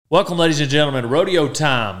Welcome, ladies and gentlemen, to Rodeo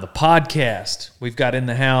Time, the podcast. We've got in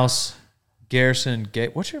the house Garrison.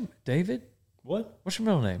 What's your David? What? What's your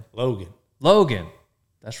middle name? Logan. Logan.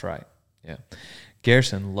 That's right. Yeah,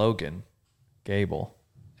 Garrison Logan Gable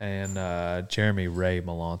and Jeremy Ray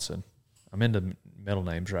Melanson. I'm into middle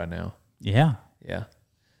names right now. Yeah. Yeah.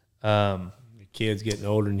 Your kid's getting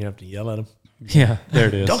older and you have to yell at them. Yeah. There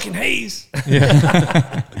it is. Duncan Hayes.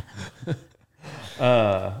 Yeah.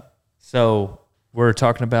 So we're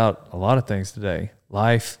talking about a lot of things today: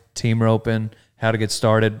 life, team roping, how to get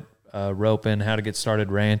started roping, how to get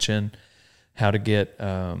started ranching, how to get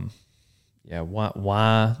where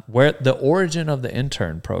the origin of the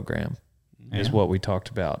intern program is what we talked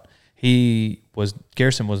about.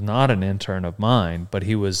 Garrison was not an intern of mine, but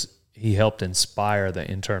he helped inspire the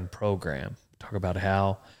intern program. Talk about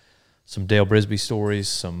how some Dale Brisby stories,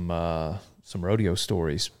 some rodeo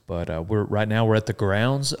stories, but we're at the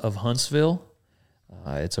grounds of Huntsville.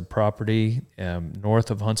 It's a property north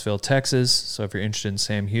of Huntsville, Texas. So if you're interested in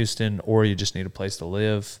Sam Houston or you just need a place to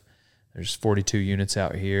live, there's 42 units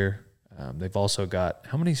out here. They've also got,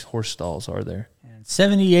 how many horse stalls are there?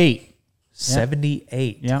 78.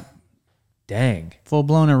 78. Yep. Dang.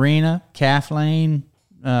 Full-blown arena, calf lane.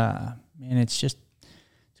 Man, it's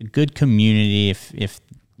a good community if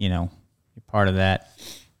you're part of that,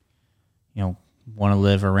 want to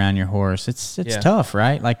live around your horse. It's tough,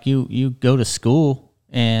 right? Like you go to school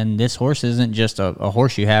and this horse isn't just a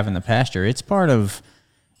horse you have in the pasture. It's part of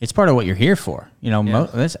what you're here for.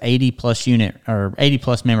 That's 80 plus unit or 80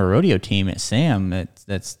 plus member rodeo team at Sam.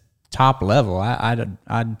 That's top level.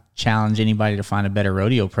 I'd challenge anybody to find a better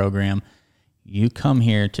rodeo program. You come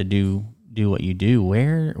here to do what you do.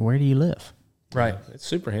 Where do you live? Right. It's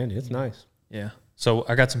super handy. It's nice. Yeah. So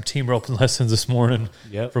I got some team roping lessons this morning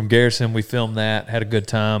from Garrison. We filmed that, had a good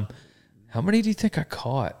time. How many do you think I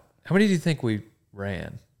caught? How many do you think we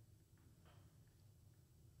ran?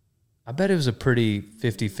 I bet it was a pretty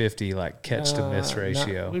 50-50 like catch to miss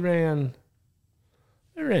ratio. We ran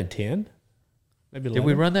 10, maybe 11. Did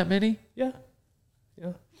we run that many? Yeah.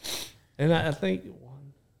 And I think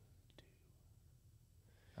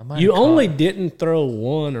you only didn't throw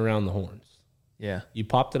one around the horns. Yeah. You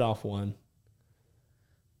popped it off one.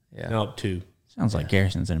 Yeah. No, two. Sounds like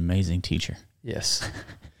Garrison's an amazing teacher. Yes.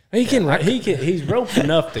 He's roped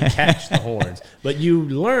enough to catch the horns. But you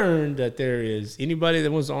learned that there is anybody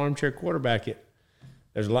that wants to armchair quarterback it,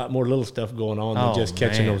 there's a lot more little stuff going on than just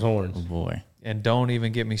catching those horns. Oh, boy. And don't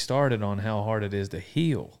even get me started on how hard it is to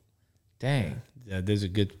heel. Dang. Yeah, there's a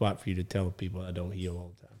good spot for you to tell people I don't heel all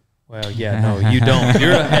the time. Well, yeah, no, you don't.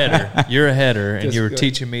 You're a header, and you were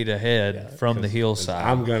teaching me to head from the heel side.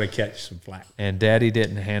 I'm going to catch some flack. And Daddy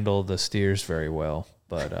didn't handle the steers very well.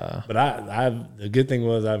 But the good thing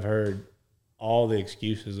was I've heard all the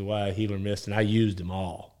excuses of why a healer missed, and I used them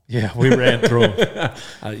all. Yeah, we ran through them.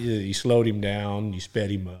 You slowed him down, you sped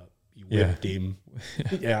him up, you whipped him.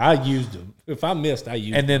 Yeah, I used them. If I missed, I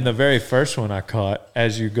used them. And then the very first one I caught,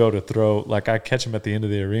 as you go to throw, like I catch him at the end of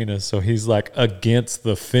the arena, so he's like against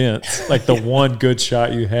the fence. Like the one good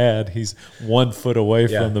shot you had, he's 1 foot away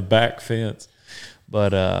from the back fence. But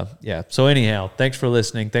so anyhow, thanks for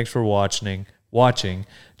listening. Thanks for watching.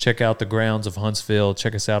 Check out the grounds of Huntsville.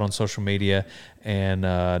 Check us out on social media. And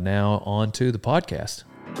now on to the podcast.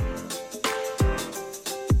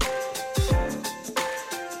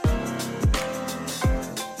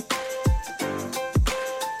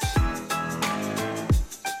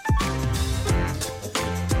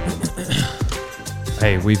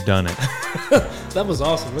 Hey, we've done it. That was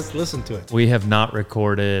awesome. Let's listen to it. We have not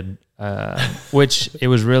recorded, which it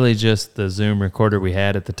was really just the Zoom recorder we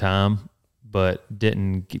had at the time, but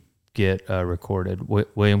didn't get recorded.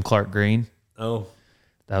 William Clark Green. Oh.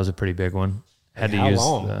 That was a pretty big one. Had to how use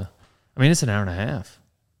long? it's an hour and a half.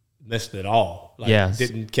 Missed it all.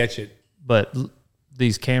 Didn't catch it. But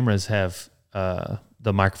these cameras have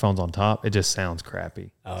the microphones on top. It just sounds crappy.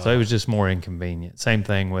 So it was just more inconvenient. Same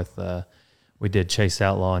thing with we did Chase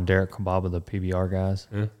Outlaw and Derek Kababa, the PBR guys.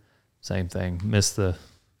 Yeah. Same thing. Missed the,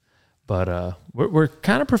 but we're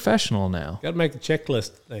kind of professional now. Got to make the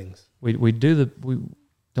checklist things. We don't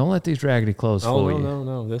let these raggedy clothes fool you.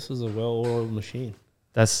 No. This is a well-oiled machine.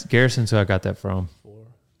 That's Garrison's who I got that from.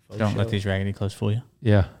 Don't let these raggedy clothes fool you.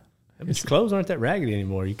 Yeah. But your clothes aren't that raggedy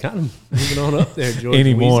anymore. You kind of moving on up there, George.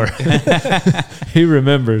 Anymore. He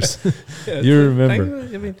remembers. You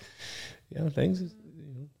remember.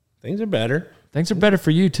 Things are better. Things are better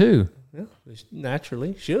for you too. Yeah, they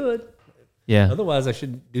naturally should. Yeah. Otherwise, I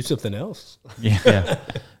should do something else. Yeah.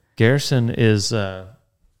 Garrison is, we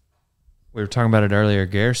were talking about it earlier.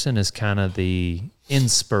 Garrison is kind of the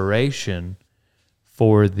inspiration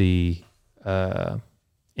for the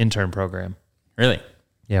intern program. Really?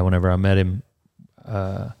 Yeah, whenever I met him,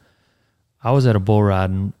 I was at a bull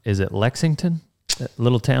riding. Is it Lexington? That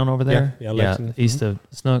little town over there? Yeah, Lexington. East of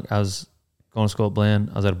Snook. I was going to school at Blinn.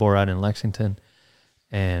 I was at a bull riding in Lexington.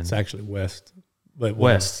 And it's actually west. But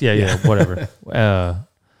west, yeah, whatever.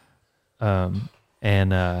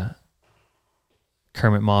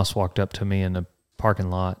 Kermit Moss walked up to me in the parking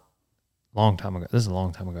lot long time ago. This is a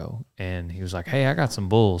long time ago. And he was like, hey, I got some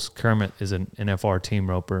bulls. Kermit is an NFR team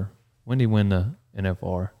roper. When did he win the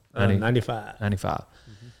NFR? 95. 95.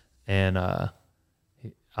 Mm-hmm. And I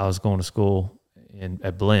was going to school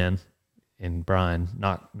at Blinn in Bryan,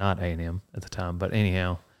 not A&M at the time. But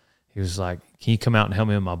anyhow, he was like, can you come out and help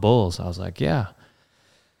me with my bulls? I was like, yeah.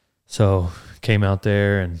 So came out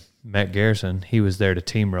there and met Garrison. He was there to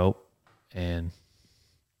team rope. And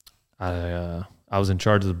I was in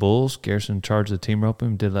charge of the bulls. Garrison in charge of the team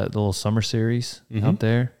roping. Did that little summer series out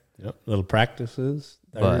there. Yep, little practices.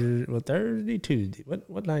 Thursday, Tuesday.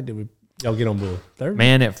 What night did y'all get on bull? Thursday?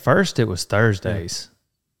 Man, at first it was Thursdays,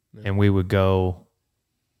 and we would go.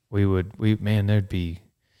 There'd be.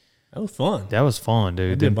 That was fun. That was fun,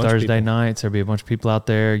 dude. Then Thursday nights, there'd be a bunch of people out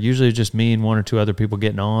there. Usually just me and one or two other people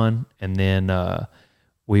getting on, and then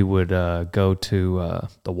we would go to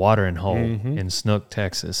the watering hole in Snook,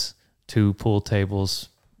 Texas. 2 pool tables,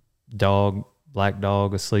 black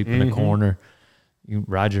dog asleep in the corner. You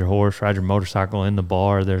ride your horse, ride your motorcycle in the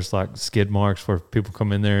bar. There's like skid marks where people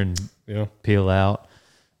come in there and peel out.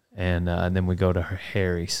 And then we go to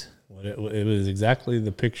Harry's. It was exactly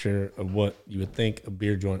the picture of what you would think a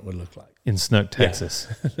beer joint would look like. In Snook, Texas.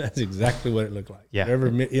 Yeah. That's exactly what it looked like. Yeah. Whatever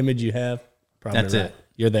image you have, probably that's right. it.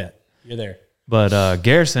 You're there. But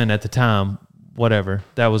Garrison at the time, whatever,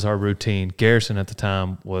 that was our routine. Garrison at the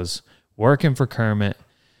time was working for Kermit,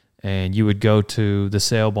 and you would go to the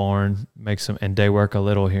sale barn, and day work a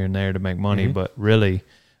little here and there to make money, but really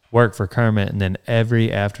work for Kermit. And then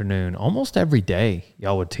every afternoon, almost every day,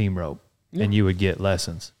 y'all would team rope, and you would get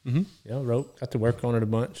lessons. Mm-hmm. Yeah, rope. Got to work on it a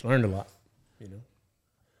bunch. Learned a lot.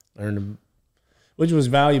 Which was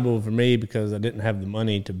valuable for me because I didn't have the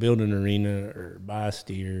money to build an arena or buy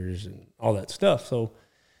steers and all that stuff. So,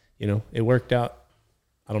 it worked out.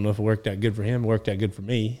 I don't know if it worked out good for him. It worked out good for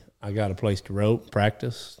me. I got a place to rope,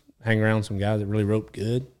 practice, hang around some guys that really roped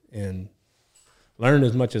good, and learn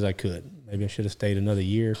as much as I could. Maybe I should have stayed another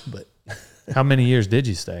year, but How many years did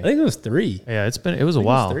you stay? I think it was 3. Yeah, it was a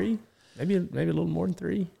while. It was 3, maybe a little more than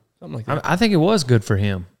 3, something like that. I think it was good for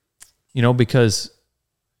him, because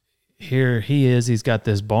here he is. He's got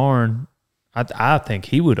this barn. I think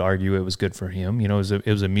he would argue it was good for him. It was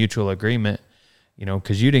a mutual agreement.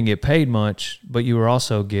 Because you didn't get paid much, but you were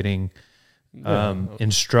also getting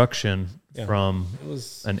instruction from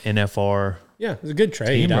an NFR. Yeah, it was a good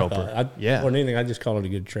trade. Team roper. More than anything, I just call it a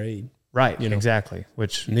good trade. Right, exactly.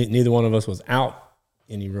 Which neither one of us was out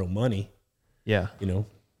any real money. Yeah.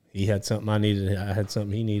 He had something I needed. I had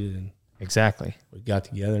something he needed, and exactly. We got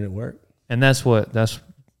together and it worked. And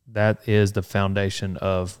that is the foundation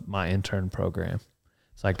of my intern program.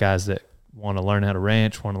 It's like guys that want to learn how to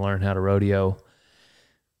ranch, want to learn how to rodeo.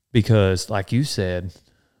 Because, like you said,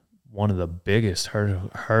 one of the biggest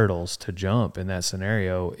hurdles to jump in that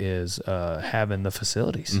scenario is having the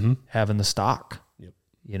facilities, having the stock. Yep.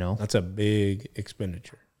 That's a big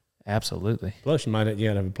expenditure. Absolutely. Plus, you might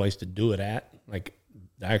have a place to do it at, like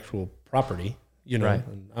the actual property. Right.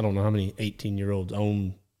 And I don't know how many 18-year-olds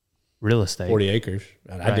own real estate, 40 acres.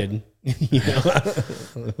 I didn't.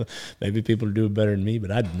 Maybe people do it better than me,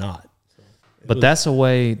 but I did not. But that's a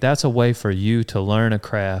way for you to learn a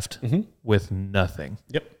craft with nothing.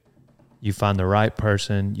 Yep. You find the right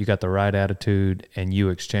person, you got the right attitude, and you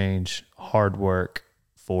exchange hard work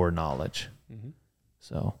for knowledge.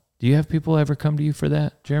 So, do you have people ever come to you for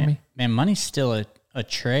that, Jeremy? Man, money's still a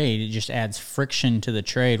trade. It just adds friction to the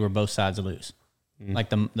trade where both sides lose.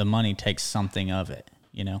 Like the money takes something of it,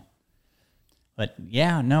 But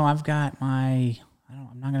yeah, no, I've got I'm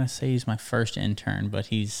not going to say he's my first intern, but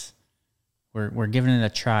we're giving it a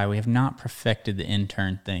try. We have not perfected the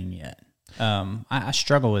intern thing yet. I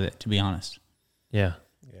struggle with it, to be honest. Yeah.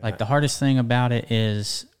 Like the hardest thing about it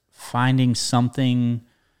is finding something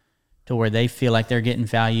to where they feel like they're getting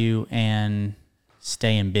value and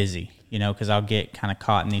staying busy, because I'll get kind of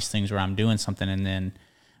caught in these things where I'm doing something and then,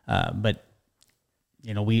 but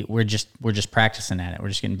we're just practicing at it. We're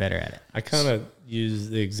just getting better at it. I kind of use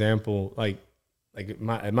the example, like at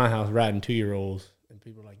my house, riding 2-year-olds.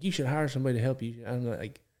 People are like, you should hire somebody to help you. I'm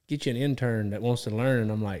like, get you an intern that wants to learn.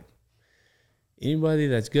 And I'm like, anybody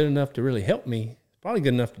that's good enough to really help me is probably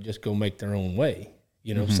good enough to just go make their own way.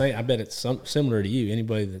 I bet it's similar to you.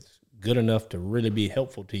 Anybody that's good enough to really be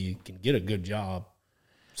helpful to you can get a good job.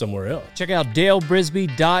 somewhere else. Check out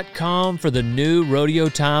DaleBrisby.com for the new Rodeo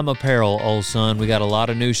Time apparel, old son. We got a lot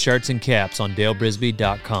of new shirts and caps on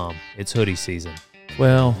DaleBrisby.com. It's hoodie season.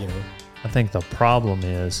 Well, I think the problem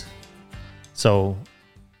is, so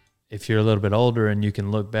if you're a little bit older and you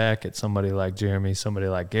can look back at somebody like Jeremy, somebody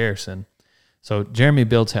like Garrison. So Jeremy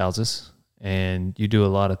builds houses and you do a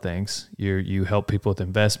lot of things. You help people with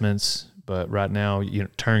investments, but right now,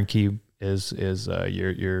 Turnkey is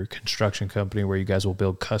your construction company where you guys will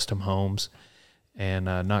build custom homes and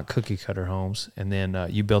not cookie cutter homes. And then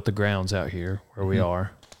you built the grounds out here where we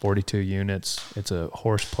are, 42 units. It's a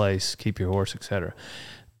horse place, keep your horse, etc.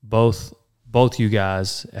 Both you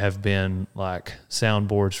guys have been like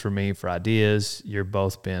soundboards for me for ideas. You're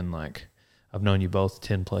both been like, I've known you both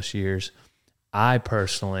 10 plus years. I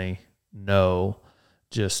personally know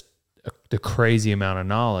just the crazy amount of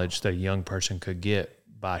knowledge that a young person could get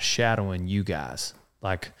by shadowing you guys,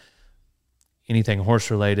 like anything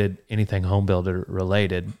horse related, anything home builder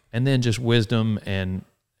related, and then just wisdom and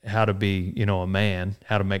how to be, a man,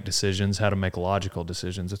 how to make decisions, how to make logical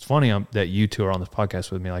decisions. It's funny that you two are on this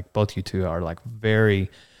podcast with me. Like both you two are like very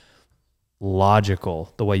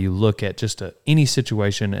logical, the way you look at just any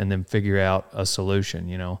situation and then figure out a solution,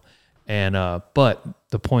 And, but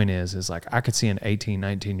the point is like, I could see an 18,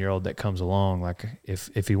 19-year-old that comes along, like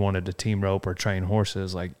if he wanted to team rope or train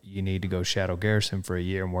horses, like you need to go shadow Garrison for a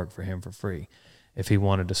year and work for him for free. If he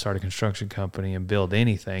wanted to start a construction company and build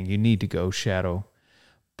anything, you need to go shadow.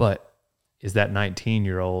 But is that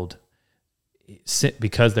 19-year-old,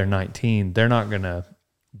 because they're 19, they're not going to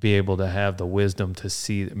be able to have the wisdom to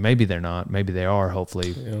see, maybe they're not, maybe they are,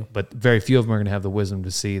 hopefully, but very few of them are going to have the wisdom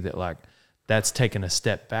to see that like, that's taken a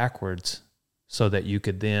step backwards so that you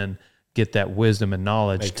could then get that wisdom and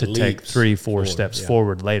knowledge to take 3-4 steps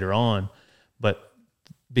forward later on. But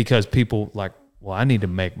because people like, well, I need to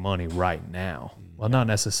make money right now. Well, not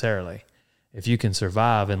necessarily. If you can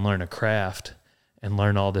survive and learn a craft and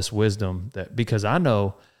learn all this wisdom, because I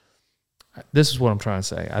know, this is what I'm trying to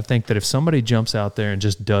say. I think that if somebody jumps out there and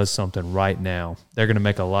just does something right now, they're going to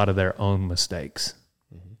make a lot of their own mistakes,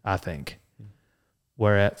 I think.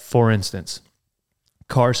 Whereas, for instance,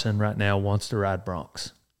 Carson right now wants to ride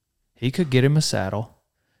broncs. He could get him a saddle.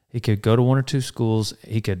 He could go to 1 or 2 schools.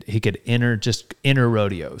 He could enter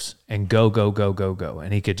rodeos and go.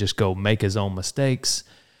 And he could just go make his own mistakes.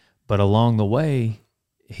 But along the way,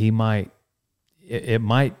 it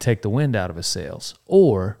might take the wind out of his sails.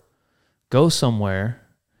 Or go somewhere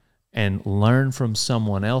and learn from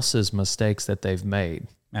someone else's mistakes that they've made.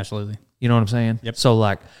 Absolutely. You know what I'm saying? Yep. So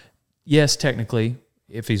like, yes, technically,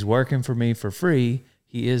 if he's working for me for free,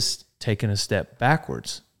 he is taking a step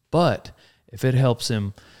backwards. But if it helps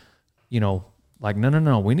him, like,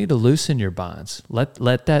 no, we need to loosen your binds. Let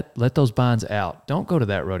those binds out. Don't go to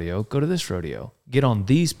that rodeo. Go to this rodeo. Get on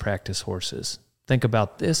these practice horses. Think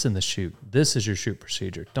about this in the chute. This is your chute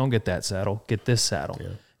procedure. Don't get that saddle. Get this saddle. Yeah.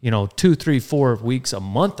 2, 3, 4 weeks, a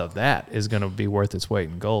month of that is going to be worth its weight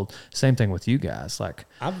in gold. Same thing with you guys. Like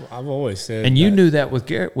I've always said, and you knew that with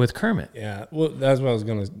Kermit. Yeah, well, that's what I was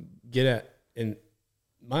going to get at. And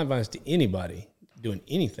my advice to anybody doing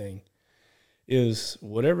anything is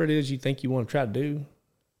whatever it is you think you want to try to do,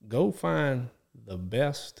 go find the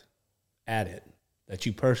best at it that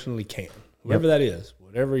you personally can. Whoever that is,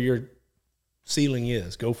 whatever your ceiling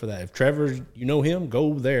is, go for that. If Trevor's, him,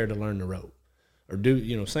 go there to learn the rope. Or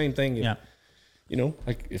do, same thing. If,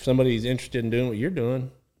 like if somebody's interested in doing what you're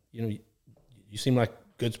doing, you seem like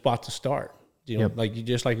a good spot to start. Like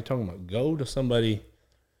you're talking about, go to somebody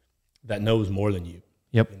that knows more than you.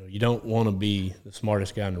 Yep. You don't want to be the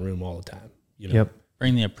smartest guy in the room all the time.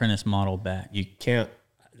 Bring the apprentice model back. You can't.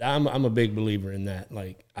 I'm a big believer in that.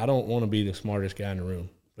 Like, I don't want to be the smartest guy in the room,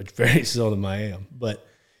 which very seldom I am. But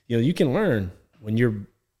you can learn when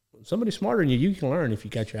somebody's smarter than you. You can learn if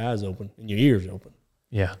you got your eyes open and your ears open.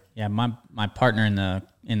 Yeah. My partner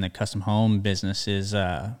in the custom home business is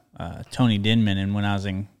Tony Denman, and when I was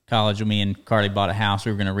in college, me and Carly bought a house.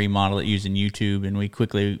 We were going to remodel it using YouTube, and we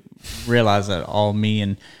quickly realized that all me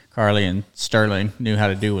and Carly and Sterling knew how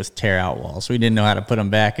to do was tear out walls. We didn't know how to put them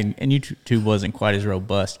back, and YouTube wasn't quite as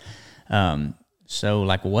robust. So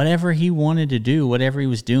like whatever he wanted to do, whatever he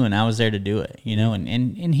was doing, I was there to do it,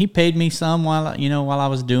 and he paid me some while I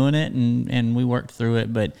was doing it, and we worked through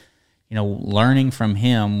it. But learning from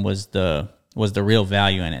him was the real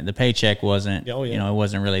value in it. The paycheck wasn't, it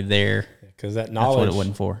wasn't really there. Because that knowledge, that's what it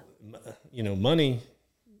wasn't for. Money,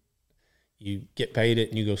 you get paid it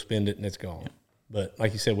and you go spend it and it's gone. Yeah. But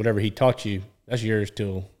like you said, whatever he taught you, that's yours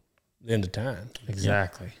till the end of time.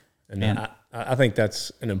 Exactly. And I think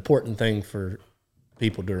that's an important thing for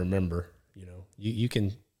people to remember. You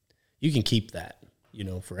can keep that.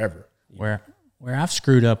 forever. Where I've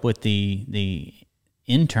screwed up with the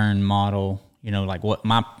intern model, like what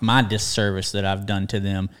my disservice that I've done to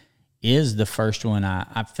them is the first one.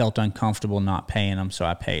 I felt uncomfortable not paying them, so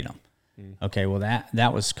I paid them. Okay, well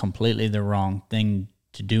that was completely the wrong thing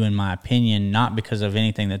to do in my opinion, not because of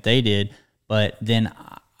anything that they did, but then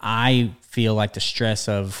I feel like the stress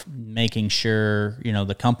of making sure,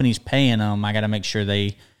 the company's paying them, I got to make sure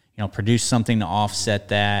they, produce something to offset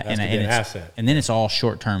that. That's an asset. And then it's all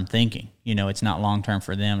short-term thinking. It's not long-term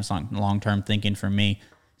for them. It's not long-term thinking for me.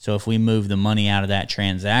 So if we move the money out of that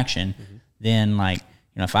transaction, then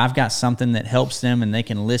if I've got something that helps them and they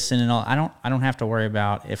can listen and all, I don't have to worry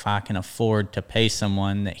about if I can afford to pay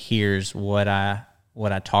someone that hears what I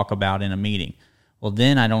talk about in a meeting. Well,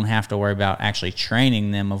 then I don't have to worry about actually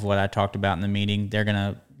training them of what I talked about in the meeting. They're going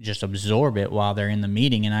to just absorb it while they're in the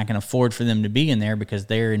meeting, and I can afford for them to be in there because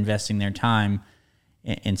they're investing their time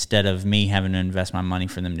instead of me having to invest my money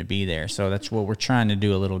for them to be there. So that's what we're trying to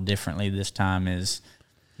do a little differently this time is,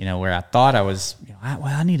 where I thought I was,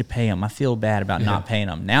 I need to pay them. I feel bad about not paying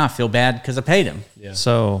them. Now I feel bad because I paid them. Yeah.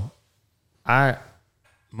 So my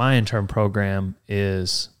intern program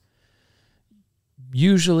is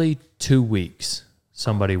usually 2 weeks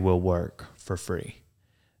somebody will work for free.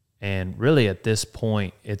 And really at this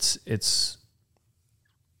point, it's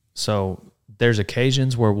so there's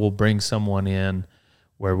occasions where we'll bring someone in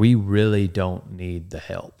where we really don't need the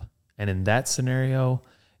help. And in that scenario,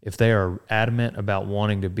 if they are adamant about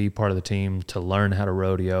wanting to be part of the team, to learn how to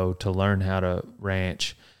rodeo, to learn how to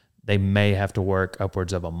ranch, they may have to work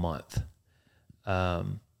upwards of a month.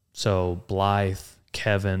 So Blythe,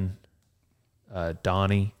 Kevin,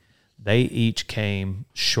 Donnie, they each came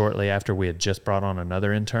shortly after we had just brought on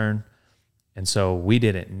another intern. And so we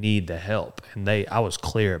didn't need the help. And I was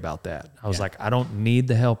clear about that. I was like, I don't need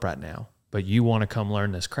the help right now, but you want to come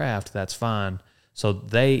learn this craft, that's fine. So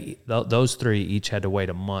those three each had to wait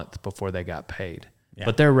a month before they got paid. Yeah.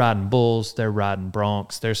 But they're riding bulls, they're riding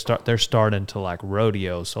broncs, they're starting to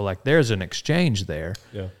rodeo. So there's an exchange there,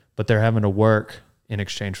 but they're having to work in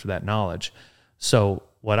exchange for that knowledge. So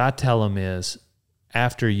what I tell them is,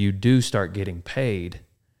 after you do start getting paid,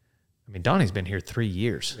 Donnie's been here 3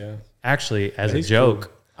 years. Yeah. Actually, as a joke,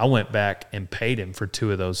 cool. I went back and paid him for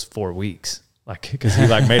 2 of those 4 weeks. Because he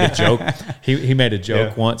made a joke. He made a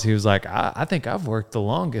joke once. He was like, I think I've worked the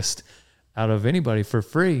longest out of anybody for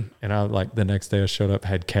free. And I the next day I showed up,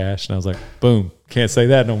 had cash, and I was like, boom, can't say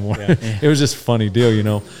that no more. Yeah. It was just a funny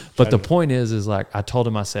deal, But the point is I told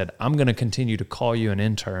him, I said, I'm going to continue to call you an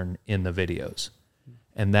intern in the videos.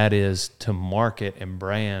 And that is to market and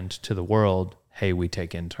brand to the world, hey, we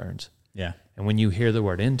take interns. Yeah. And when you hear the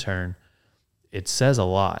word intern, it says a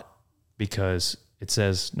lot because it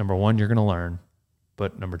says, number one, you're going to learn,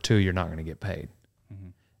 but number two, you're not going to get paid. Mm-hmm.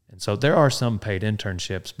 And so there are some paid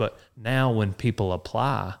internships, but now when people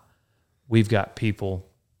apply, we've got people,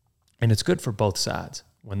 and it's good for both sides.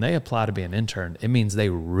 When they apply to be an intern, it means they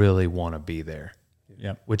really want to be there,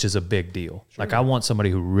 which is a big deal. Sure. I want somebody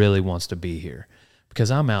who really wants to be here. Because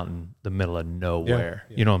I'm out in the middle of nowhere.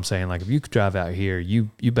 Yeah. You know what I'm saying? If you could drive out here, you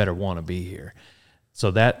better want to be here.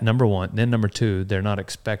 So that, number one. Then number two, they're not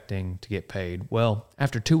expecting to get paid. Well,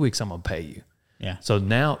 after 2 weeks, I'm going to pay you. Yeah. So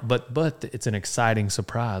now, but it's an exciting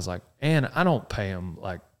surprise. And I don't pay them,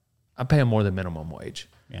 I pay them more than minimum wage.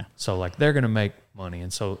 Yeah. So they're going to make money.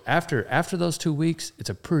 And so after those 2 weeks, it's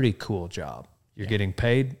a pretty cool job. You're getting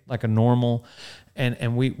paid like a normal.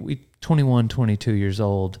 And we 21, 22 years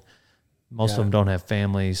old. Most of them don't have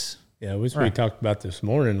families. Yeah, we talked about this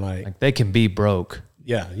morning. They can be broke.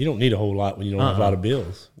 Yeah, you don't need a whole lot when you don't have a lot of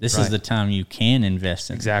bills. This is the time you can invest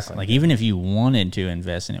in exactly. This. Even if you wanted to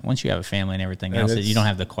invest in it, once you have a family and everything else, you don't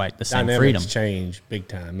have the same freedom. Change big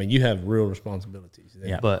time. You have real responsibilities.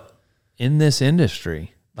 Yeah, but in this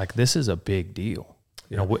industry, this is a big deal.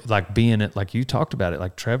 Being it, you talked about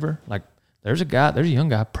it, Trevor. There's a young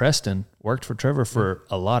guy, Preston, worked for Trevor for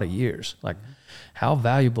a lot of years. How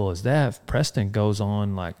valuable is that if Preston goes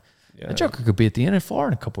on, that joker could be at the NFR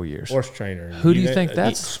in a couple of years. Horse trainer. Who do you think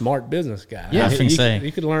that's? Smart business guy. Yeah,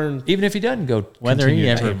 you could learn. Even if he doesn't go. Whether he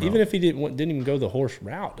ever. Even if he didn't even go the horse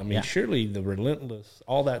route. Surely the relentless,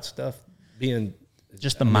 all that stuff being.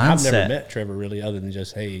 Just the mindset. I've never met Trevor really other than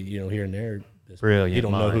just, hey, here and there. Brilliant You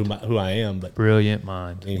don't mind. know who I am, but. Brilliant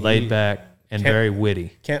mind. Laid back and very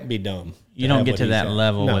witty. Can't be dumb. You don't get to that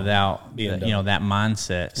level without that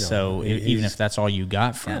mindset. No, so even if that's all you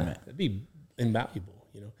got from it, it'd be invaluable.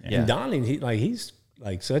 Yeah. And Donnie, he's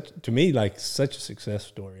such a success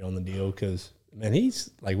story on the deal because he's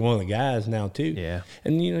one of the guys now too. Yeah.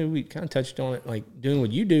 And we kind of touched on it, doing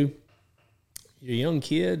what you do. You're a young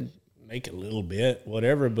kid, make a little bit,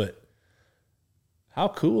 whatever, but how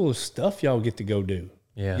cool is stuff y'all get to go do.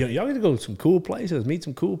 Yeah. Y'all get to go to some cool places, meet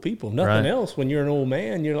some cool people. Nothing else. When you're an old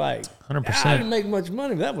man, you're like, 100%. I didn't make much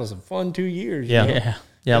money, but that was a fun 2 years. Yeah. You know?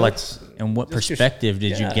 Yeah. Like, and what perspective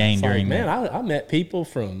did you gain during that? that? I met people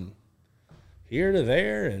from here to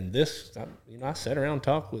there, and this, I sat around and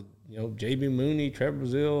talked with, J.B. Mooney, Trevor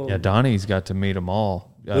Brazil. Yeah, Donnie's got to meet them all.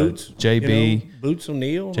 Boots, JB, Boots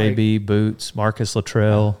O'Neill, JB, Boots, Marcus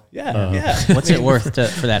Luttrell. What's it worth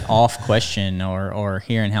for that off question or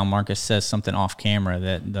hearing how Marcus says something off camera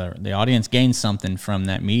that the audience gains something from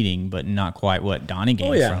that meeting, but not quite what Donnie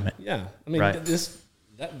gained from it? Yeah, I mean, right.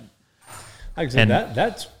 like I said,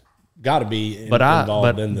 that's got to be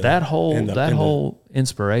involved in the that whole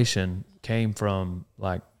inspiration came from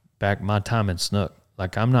like back my time in Snook.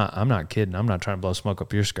 Like I'm not kidding. I'm not trying to blow smoke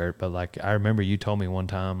up your skirt, but like I remember you told me one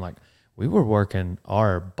time, like we were working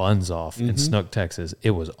our buns off in Snook, Texas. It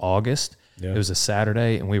was August. Yeah. It was a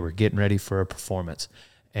Saturday, and we were getting ready for a performance.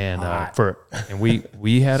 And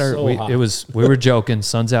we had our we were joking,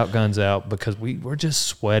 sun's out, guns out, because we were just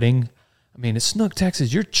sweating. I mean, it's Snook,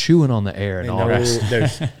 Texas. You're chewing on the air in August.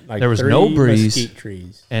 There was no breeze,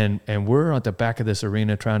 trees. and we're at the back of this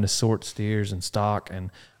arena trying to sort steers and stock, and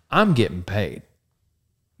I'm getting paid.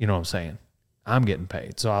 You know what I'm saying? I'm getting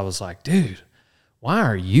paid. So I was like, dude, why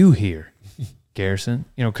are you here, Garrison?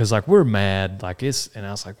 Because like we're mad, like and I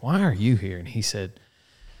was like, why are you here? And he said,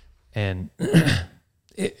 and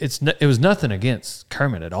it was nothing against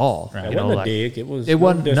Kermit at all. Right. It wasn't a dig. It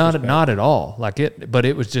wasn't not at all. Like but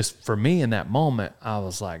it was just for me in that moment. I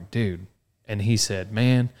was like, dude. And he said,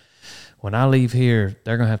 man, when I leave here,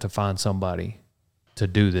 they're gonna have to find somebody to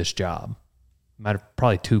do this job.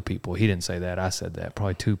 Probably 2 people. He didn't say that. I said that.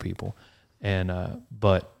 Probably 2 people. And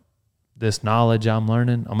but this knowledge I'm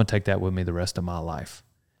learning, I'm gonna take that with me the rest of my life.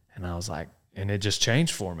 And I was like, and it just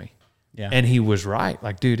changed for me. Yeah. And he was right.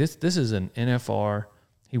 Like, dude, this is an NFR.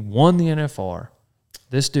 He won the NFR.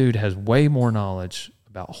 This dude has way more knowledge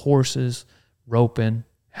about horses, roping,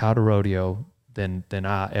 how to rodeo than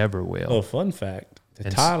I ever will. Well, fun fact: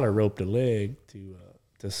 Tyler roped a leg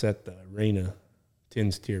to set the arena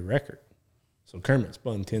 10 steer record. So Kermit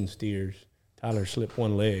spun 10 steers. Tyler slipped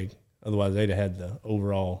one leg. Otherwise, they'd have had the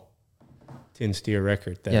overall 10 steer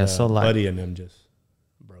record that Buddy and them just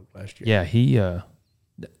broke last year. Yeah, he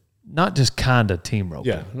not just kind of team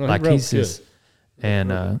roping. Yeah, no, like he's just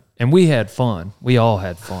and we had fun. We all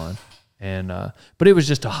had fun, and but it was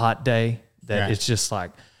just a hot day. It's just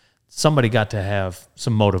like somebody got to have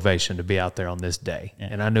some motivation to be out there on this day,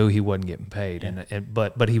 and I knew he wasn't getting paid,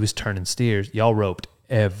 but he was turning steers. Y'all roped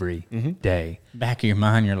every day. Back of your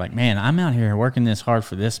mind, you're like, man, I'm out here working this hard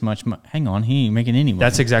for this much money. Hang on, he ain't making any money.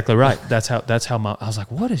 That's exactly right. That's how I was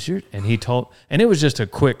like, what is your, and he told, and it was just a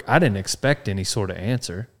quick, I didn't expect any sort of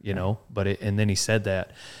answer, but and then he said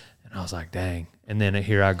that, and I was like, dang. And then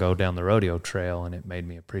here I go down the rodeo trail, and it made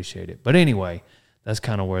me appreciate it. But anyway, that's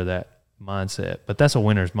kind of where that mindset, but that's a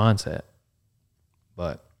winner's mindset.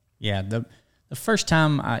 But yeah, the first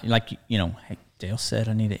time hey, Dale said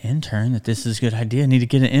I need an intern, that this is a good idea. I need to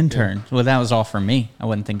get an intern. Yeah. Well, that was all for me. I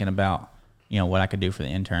wasn't thinking about, what I could do for the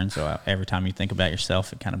intern. So every time you think about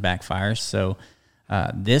yourself, it kind of backfires. So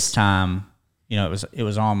this time, it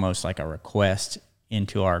was almost like a request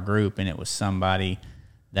into our group, and it was somebody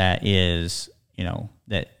that is,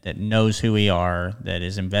 that knows who we are, that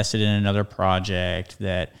is invested in another project,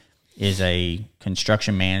 that is a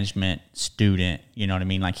construction management student, you know what I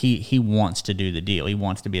mean? Like he wants to do the deal. He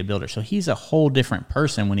wants to be a builder. So he's a whole different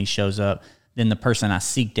person when he shows up than the person I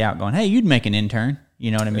seeked out going, hey, you'd make an intern.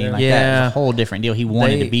 You know what I mean? Like that's a whole different deal. He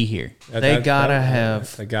wanted to be here. They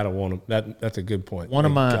gotta want to, that's a good point.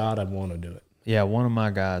 Gotta want to do it. Yeah. One of my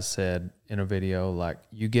guys said in a video, like,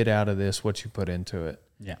 you get out of this what you put into it.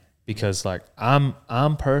 Yeah. Because like I'm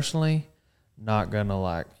personally not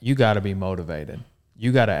gonna you gotta be motivated.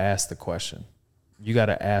 You got to ask the question. You got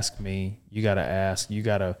to ask me. You got to ask. You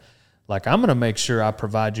got to, I'm going to make sure I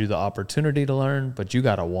provide you the opportunity to learn, but you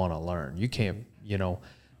got to want to learn. You can't,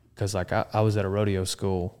 because I was at a rodeo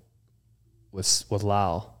school with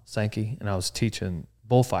Lyle Sankey, and I was teaching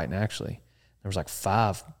bullfighting actually. There was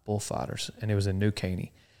 5 bullfighters, and it was in New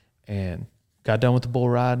Caney. And got done with the bull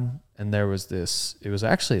riding, and there was it was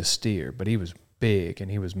actually a steer, but he was big and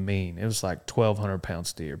he was mean. It was 1,200-pound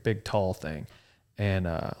steer, big, tall thing. And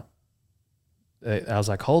I was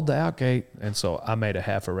like, hold the out gate. And so I made a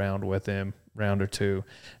half a round with him, round or 2.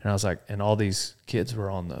 And I was like, and all these kids were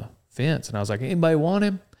on the fence. And I was like, anybody want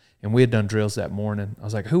him? And we had done drills that morning. I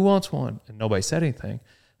was like, who wants one? And nobody said anything.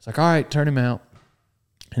 It's like, all right, turn him out.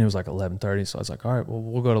 And it was 11:30. So I was like, all right, well,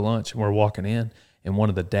 we'll go to lunch. And we're walking in. And one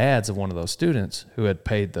of the dads of one of those students who had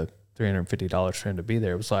paid the $350 for him to be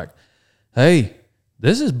there was like, hey,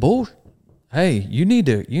 this is bull. Hey, you need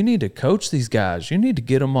to coach these guys. You need to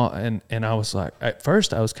get them all. And I was like, at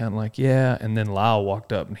first I was kind of like, yeah. And then Lyle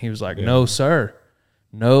walked up and he was like, no, sir.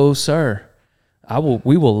 We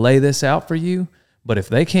will lay this out for you. But if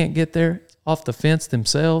they can't get there off the fence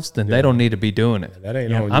themselves, then they don't need to be doing it. That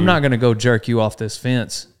ain't on I'm you. not going to go jerk you off this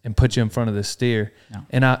fence and put you in front of this steer. No.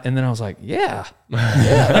 And then I was like, yeah,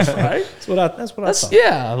 that's right. That's what I thought.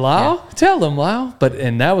 Yeah, Lyle, tell them, Lyle.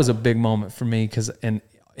 And that was a big moment for me because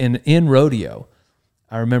in rodeo,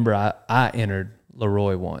 I remember I entered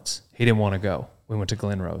Leroy once. He didn't want to go. We went to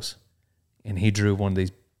Glen Rose, and he drew one of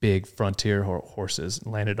these big frontier horses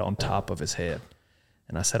and landed on top of his head.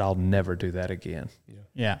 And I said, I'll never do that again.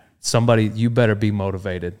 Yeah. Somebody, you better be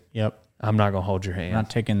motivated. Yep. I'm not going to hold your hand. Not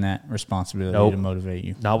taking that responsibility to motivate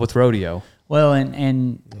you. Not with rodeo. Well,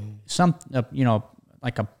 and some,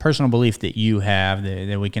 like a personal belief that you have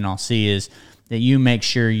that we can all see is that you make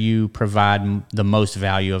sure you provide the most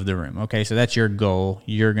value of the room. Okay, so that's your goal.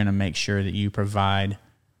 You're going to make sure that you provide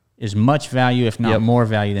as much value, if not more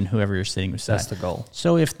value, than whoever you're sitting beside. That's the goal.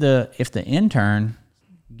 So if the intern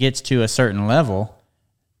gets to a certain level,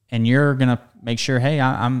 and you're gonna make sure, hey,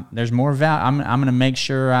 there's more value. I'm gonna make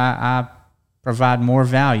sure I provide more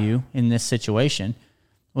value in this situation.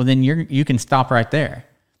 Well, then you can stop right there.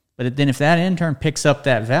 But then if that intern picks up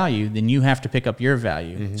that value, then you have to pick up your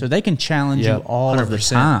value. Mm-hmm. So they can challenge you all 100%. Of the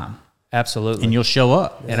time. Absolutely. And you'll show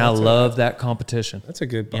up. And I love that competition. That's a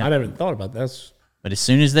good point. I never thought about that. But as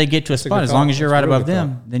soon as they get to a spot, as long as you're right above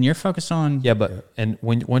them, then you're focused on. Yeah, and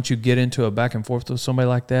once you get into a back and forth with somebody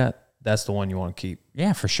like that, that's the one you want to keep.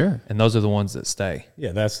 Yeah, for sure. And those are the ones that stay.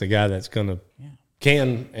 Yeah, that's the guy that's can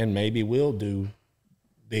and maybe will do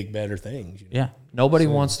big, better things. Yeah. Nobody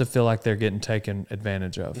wants to feel like they're getting taken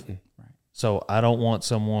advantage of. Right. So I don't want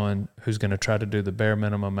someone who's going to try to do the bare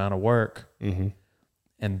minimum amount of work,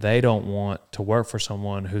 and they don't want to work for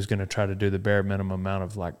someone who's going to try to do the bare minimum amount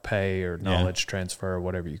of like pay or knowledge transfer or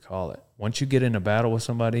whatever you call it. Once you get in a battle with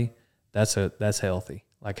somebody, that's healthy.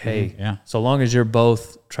 Like, hey, so long as you're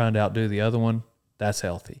both trying to outdo the other one, that's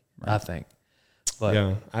healthy, I think. But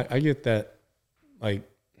yeah, I get that. Like,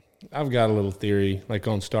 I've got a little theory, like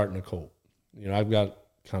on starting a colt. I've got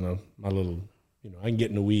kind of my little, I can get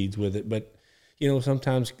in the weeds with it. But,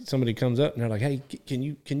 sometimes somebody comes up and they're like, hey, can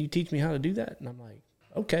you teach me how to do that? And I'm like,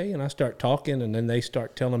 okay. And I start talking, and then they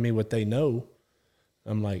start telling me what they know.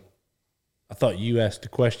 I'm like, I thought you asked a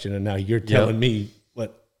question, and now you're telling me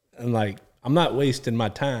what. I'm like, I'm not wasting my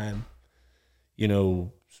time,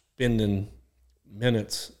 spending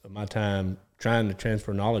minutes of my time trying to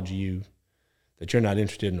transfer knowledge to you that you're not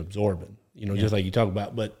interested in absorbing, just like you talk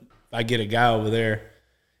about. But if I get a guy over there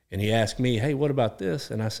and he asks me, hey, what about this?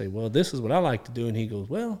 And I say, well, this is what I like to do. And he goes,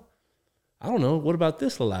 well, I don't know. What about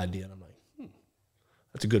this little idea? And I'm like,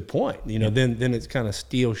 that's a good point. Then it's kind of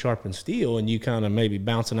steel sharpens steel, and you kind of maybe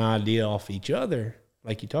bounce an idea off each other.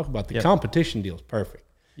 Like you talk about, the competition deal is perfect.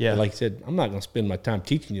 Yeah. But like I said, I'm not going to spend my time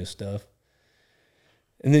teaching you stuff.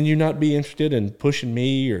 And then you not be interested in pushing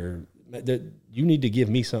me, or that you need to give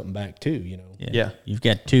me something back too, Yeah. You've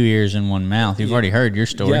got 2 ears in one mouth. You've already heard your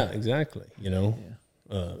story. Yeah, exactly.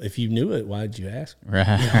 If you knew it, why did you ask? Right.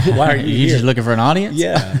 Why are you here? Just looking for an audience?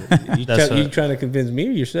 Yeah. You trying to convince me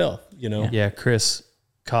or yourself, Yeah, Chris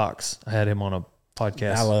Cox. I had him on a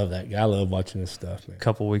podcast. I love that guy. I love watching this stuff, man. A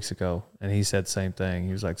couple weeks ago, and he said the same thing.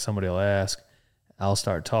 He was like, somebody will ask, I'll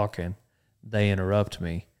start talking. They interrupt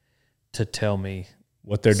me to tell me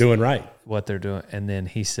what they're doing right. What they're doing. And then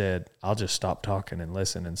he said, I'll just stop talking and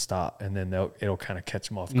listen and stop. And then it'll kind of catch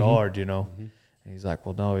them off guard, Mm-hmm. And he's like,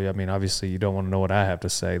 well, no, I mean, obviously you don't want to know what I have to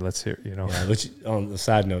say. Let's hear, Yeah, which, on the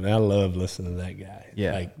side note, I love listening to that guy.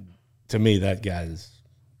 Yeah. Like, to me, that guy is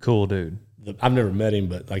cool dude. I've never met him,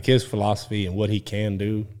 but like his philosophy and what he can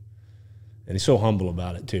do. And he's so humble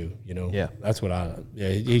about it too, Yeah. That's what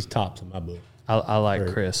he's tops in my book. I like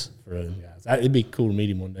Chris. For other guys. It'd be cool to meet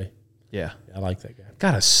him one day. Yeah. I like that guy.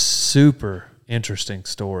 Got a super interesting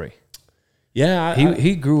story. Yeah.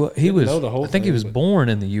 He grew up, he was born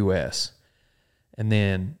in the U.S. And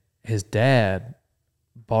then his dad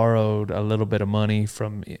borrowed a little bit of money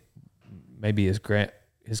from maybe his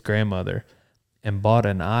grandmother and bought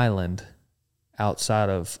an island outside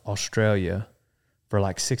of Australia for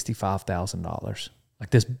like $65,000. Like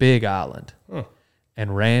this big island.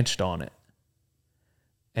 And ranched on it.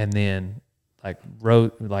 And then like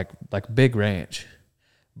big ranch.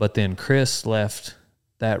 But then Chris left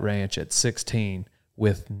that ranch at 16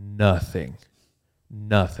 with nothing.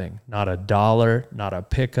 Not a dollar, not a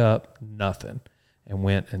pickup, nothing. And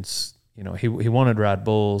went and, he wanted to ride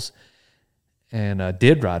bulls and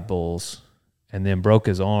did ride bulls, and then broke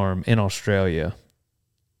his arm in Australia,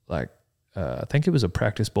 like I think it was a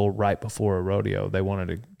practice bull right before a rodeo. They wanted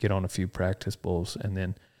to get on a few practice bulls, and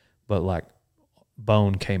then, but like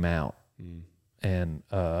Bone came out and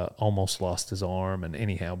almost lost his arm. And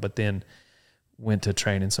anyhow, but then went to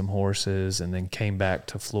training some horses, and then came back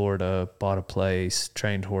to Florida, bought a place,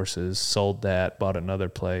 trained horses, sold that, bought another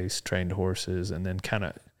place, trained horses, and then kind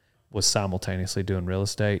of was simultaneously doing real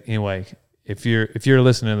estate. Anyway, if you're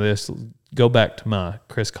listening to this, go back to my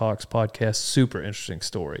Chris Cox podcast. Super interesting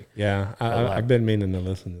story. Yeah, I've been meaning to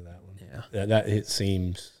listen to that one. Yeah, that it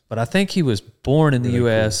seems. But I think he was born in the Really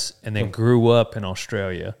U.S. and then grew up in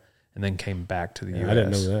Australia and then came back to the U.S. I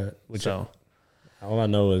didn't know that. All I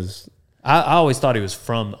know is I always thought he was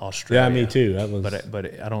from Australia. Yeah, me too. That was,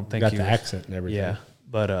 but I don't think got he the was, accent and everything. Yeah,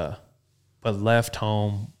 but left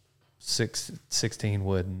home 16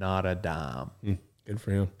 wood, not a dime. Good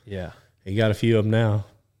for him. Yeah, he got a few of them now.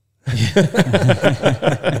 he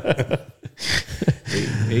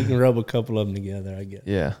can rub a couple of them together, I guess.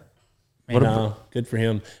 Yeah. Good for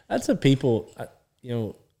him. That's a people,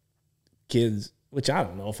 kids, which I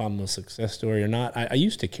don't know if I'm a success story or not. I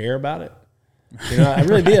used to care about it. I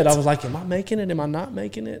really did. I was like, am I making it? Am I not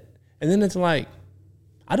making it? And then it's like,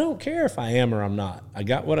 I don't care if I am or I'm not. I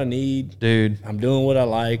got what I need. Dude. I'm doing what I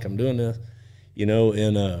like. I'm doing this,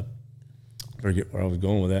 and I forget where I was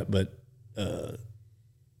going with that, but,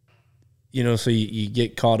 so you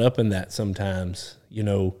get caught up in that sometimes,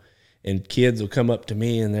 and kids will come up to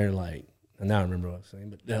me and they're like, and now I remember what I was saying,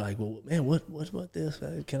 but they're like, well, man, what this?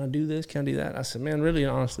 Can I do this? Can I do that? I said, man, really,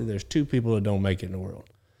 honestly, there's two people that don't make it in the world.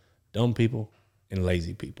 Dumb people and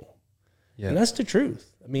lazy people. Yeah. And that's the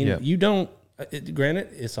truth. I mean, you don't, granted,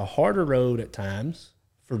 it's a harder road at times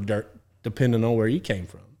for dirt, depending on where you came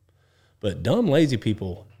from. But dumb, lazy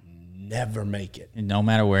people never make it. And no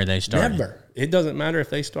matter where they start. Never. It doesn't matter if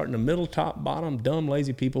they start in the middle, top, bottom. Dumb,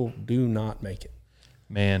 lazy people do not make it.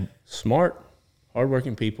 Man. Smart,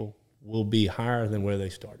 hardworking people will be higher than where they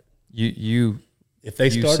started. If they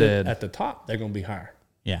started at the top, they're going to be higher.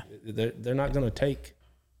 Yeah. They're not going to take.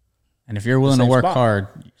 And if you're willing to work hard,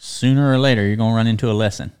 sooner or later, you're going to run into a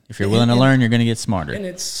lesson. If you're willing to learn, you're going to get smarter. And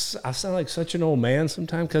I sound like such an old man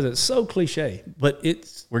sometimes because it's so cliche, but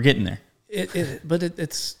we're getting there. It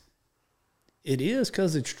is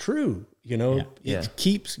because it's true. It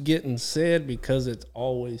keeps getting said because it's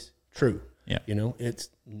always true. Yeah. It's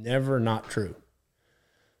never not true.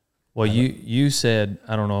 Well, you said,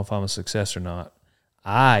 I don't know if I'm a success or not.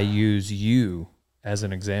 I use you as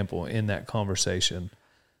an example in that conversation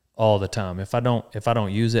all the time. If I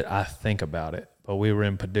don't use it, I think about it. But we were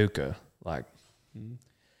in Paducah like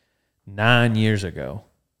 9 years ago,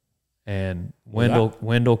 and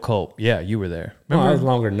Wendell Culp. Yeah, you were there. Remember? No, that was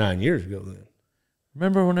longer than 9 years ago then.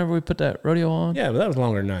 Remember whenever we put that rodeo on? Yeah, but that was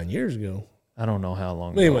longer than 9 years ago. I don't know how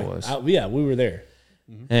long ago it was. We were there.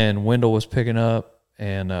 Mm-hmm. And Wendell was picking up,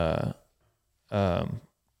 and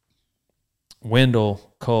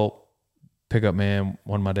Wendell Culp, pickup man,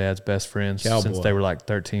 one of my dad's best friends since they were like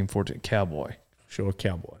 13, 14, cowboy. Sure,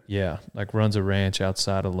 cowboy. Yeah, like runs a ranch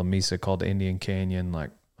outside of La Mesa called Indian Canyon, like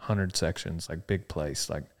 100 sections, like big place.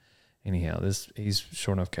 Like anyhow, he's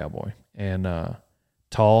sure enough cowboy. And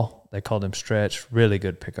tall, they called him Stretch, really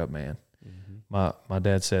good pickup man. Mm-hmm. My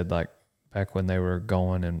dad said like back when they were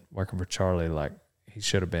going and working for Charlie, like he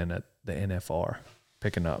should have been at the NFR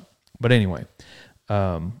picking up. But anyway,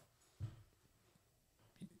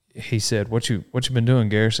 he said, "What you been doing,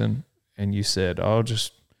 Garrison?" And you said, "Oh,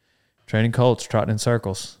 just training colts, trotting in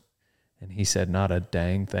circles." And he said, "Not a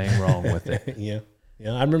dang thing wrong with it." Yeah,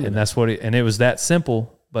 I remember. And that's what and it was that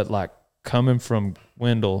simple, but like coming from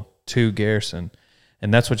Wendell to Garrison,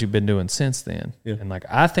 and that's what you've been doing since then. Yeah. And like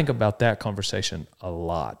I think about that conversation a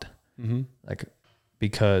lot, like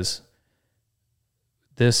because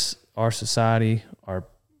our society, our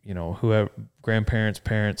whoever, grandparents,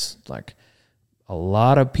 parents, like a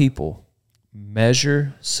lot of people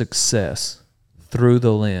measure success through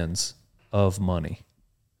the lens of money,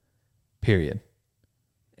 period.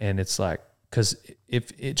 And it's like, because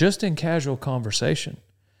if it just in casual conversation,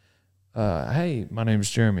 hey, my name is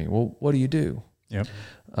Jeremy. Well, what do you do? Yep.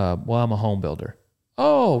 Well, I'm a home builder.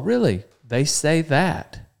 Oh, really? They say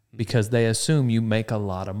that because they assume you make a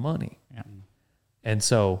lot of money. Yeah. And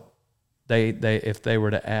so they if they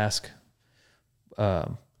were to ask,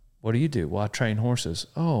 what do you do? Well, I train horses.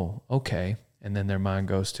 Oh, okay. And then their mind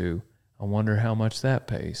goes to, I wonder how much that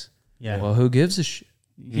pays. Yeah. Well, who gives a shit?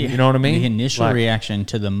 You know what I mean? The initial reaction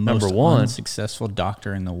to the most unsuccessful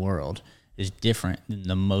doctor in the world is different than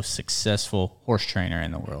the most successful horse trainer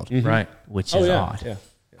in the world. Mm-hmm. Right. Which is odd.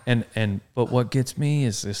 Yeah. But what gets me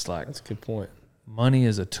is this, like, that's a good point. Money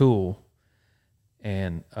is a tool,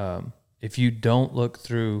 and if you don't look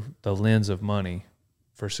through the lens of money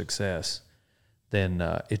for success, then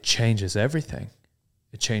it changes everything.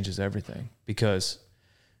 It changes everything because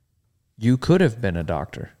you could have been a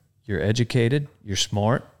doctor. You're educated, you're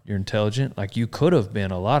smart, you're intelligent. Like you could have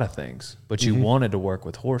been a lot of things, but you wanted to work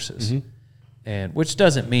with horses. And which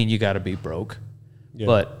doesn't mean you got to be broke,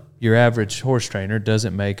 but your average horse trainer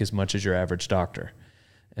doesn't make as much as your average doctor.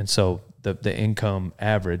 And so the income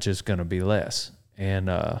average is going to be less.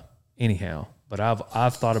 And anyhow, but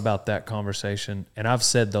I've thought about that conversation and I've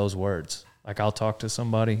said those words. Like I'll talk to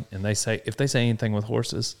somebody and if they say anything with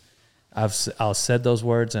horses, I'll said those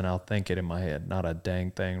words and I'll think it in my head. Not a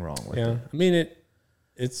dang thing wrong with it. I mean,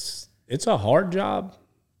 it's a hard job,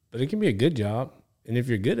 but it can be a good job. And if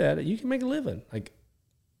you're good at it, you can make a living. Like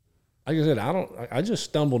I said, I just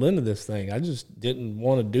stumbled into this thing. I just didn't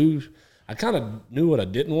want to do. I kind of knew what I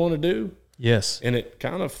didn't want to do. Yes. And it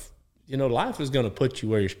kind of, life is going to put you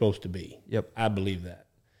where you're supposed to be. Yep. I believe that.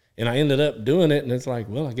 And I ended up doing it, and it's like,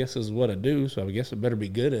 well, I guess this is what I do, so I guess I better be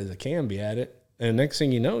good as I can be at it. And the next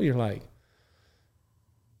thing you know, you're like,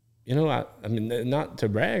 I mean, not to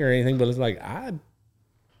brag or anything, but it's like I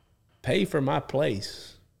pay for my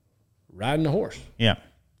place riding a horse. Yeah.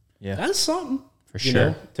 Yeah. That's something. For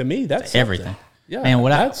sure. To me, that's everything. Something. Yeah. Man,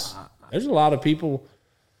 there's a lot of people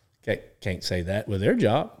can't say that with their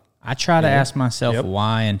job. I try to ask myself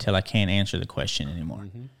why until I can't answer the question anymore.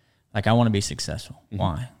 Like, I want to be successful.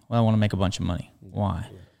 Why? Well, I want to make a bunch of money. Why?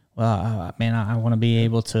 Well, I want to be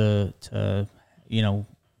able to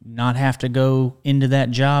not have to go into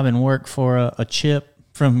that job and work for a chip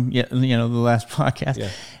from the last podcast. Yeah.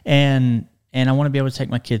 And I want to be able to take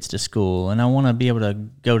my kids to school, and I want to be able to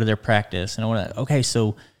go to their practice. And I want to, okay,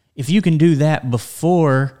 so if you can do that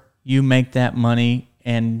before you make that money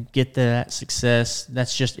and get that success,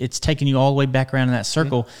 it's taking you all the way back around in that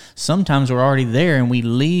circle. Sometimes we're already there and we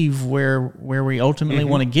leave where we ultimately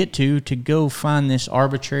want to get to go find this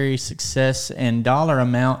arbitrary success and dollar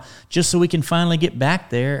amount just so we can finally get back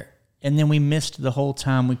there. And then we missed the whole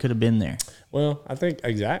time we could have been there. Well, I think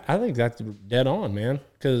that's dead on, man.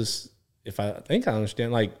 Because if I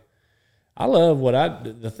understand, like, I love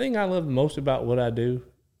the thing I love most about what I do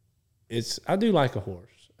is I do like a horse.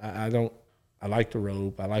 I like to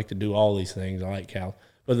rope. I like to do all these things. I like cows.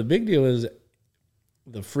 But the big deal is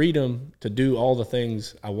the freedom to do all the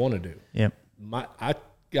things I want to do. Yep. I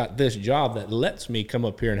got this job that lets me come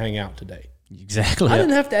up here and hang out today. Exactly. I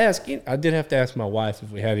didn't have to ask. I did have to ask my wife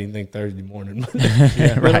if we had anything Thursday morning.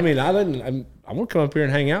 But right. I mean, I didn't. I want to come up here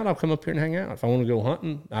and hang out. I'll come up here and hang out. If I want to go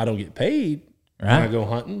hunting, I don't get paid when I go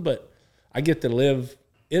hunting, but I get to live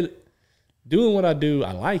it. Doing what I do,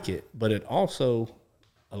 I like it, but it also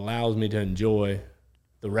allows me to enjoy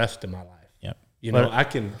the rest of my life. Yep. I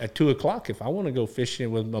can at 2:00 if I want to go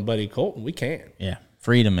fishing with my buddy Colton, we can. Yeah.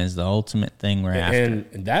 Freedom is the ultimate thing we're after.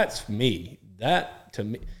 And that's me. That to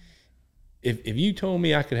me, if you told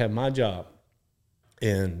me I could have my job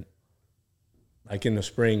and like in the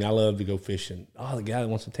spring, I love to go fishing. Oh, the guy that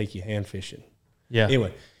wants to take you hand fishing. Yeah.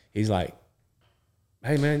 Anyway, he's like,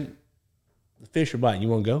 hey man, the fish are biting. You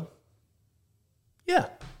want to go? Yeah.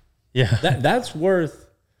 Yeah. That's worth,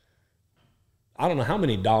 I don't know how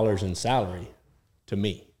many dollars in salary to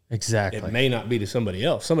me. Exactly. It may not be to somebody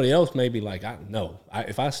else. Somebody else may be like,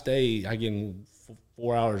 if I stay, I get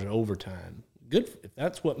 4 hours of overtime. Good. If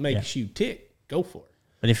that's what makes you tick, go for it.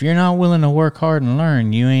 But if you're not willing to work hard and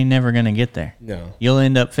learn, you ain't never going to get there. No. You'll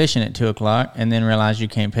end up fishing at 2:00 and then realize you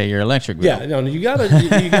can't pay your electric bill. Yeah, no, you gotta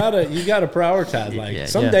prioritize. Like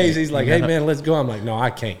some days he's like, hey man, let's go. I'm like, no,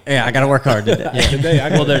 I can't. Yeah, I got to work hard today.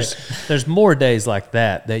 Well, there's more days like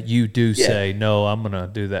that you do say, no, I'm going to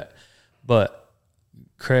do that. But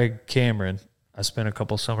Craig Cameron, I spent a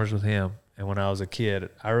couple summers with him. And when I was a kid,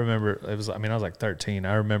 I remember I was like 13.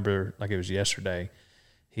 I remember like it was yesterday.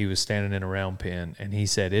 He was standing in a round pen, and he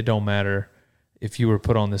said, it don't matter if you were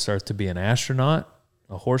put on this earth to be an astronaut,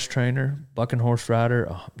 a horse trainer, bucking horse rider,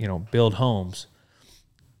 build homes.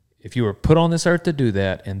 If you were put on this earth to do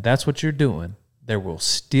that, and that's what you're doing, there will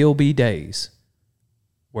still be days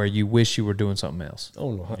where you wish you were doing something else.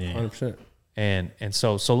 Oh, no, 100%. And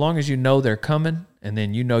so long as you know they're coming, and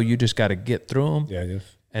then you just got to get through them. Yeah, yes.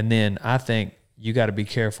 And then I think you got to be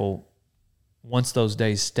careful once those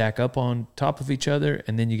days stack up on top of each other,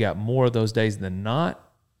 and then you got more of those days than not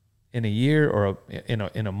in a year or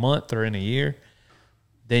in a month or in a year,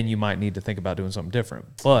 then you might need to think about doing something different.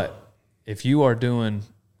 But if you are doing,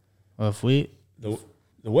 the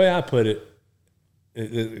way I put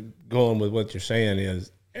it, going with what you're saying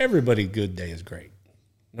is everybody's good day is great,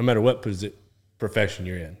 no matter what profession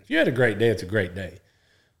you're in. If you had a great day, it's a great day.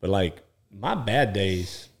 But like my bad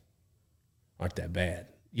days aren't that bad.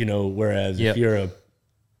 you know, whereas if you're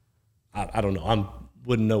I don't know,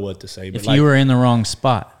 wouldn't know what to say. But if you were in the wrong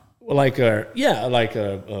spot.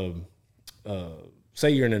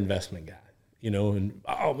 Say you're an investment guy, you know, and,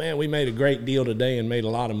 oh, man, we made a great deal today and made a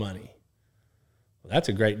lot of money. Well, that's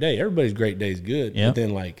a great day. Everybody's great day is good. Yep. But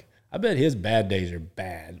then, like, I bet his bad days are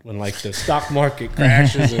bad when, like, the stock market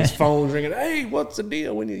crashes and his phone's ringing, hey, what's the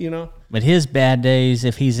deal? When you know. But his bad days,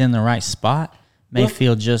 if he's in the right spot, may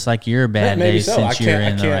feel just like your bad days since you're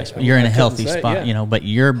in the right spot. You're in a healthy spot, you know, but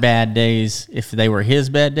your bad days, if they were his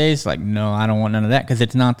bad days, like, no, I don't want none of that because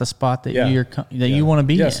it's not the spot that you want to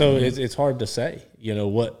be in. Yeah, so it's hard to say, you know,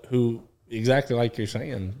 who exactly like you're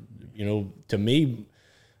saying, you know, to me,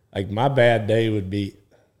 like my bad day would be,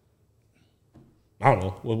 I don't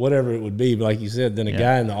know, whatever it would be. But like you said, then a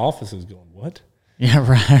guy in the office is going, what? Yeah,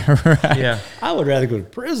 right. Yeah. I would rather go to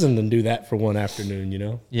prison than do that for one afternoon, you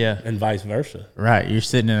know? Yeah. And vice versa. Right. You're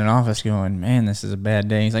sitting in an office going, man, this is a bad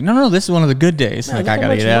day. He's like, no, this is one of the good days. Man, like, I got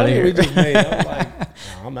to get out of here. We just made. I'm like,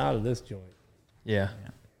 no, I'm out of this joint. Yeah.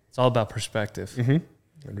 It's all about perspective. Mm-hmm. It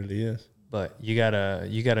really is. But you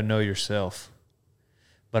gotta know yourself.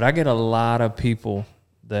 But I get a lot of people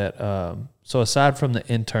that, so aside from the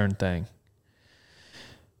intern thing,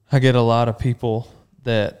 I get a lot of people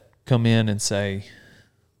that come in and say,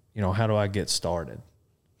 you know, how do I get started?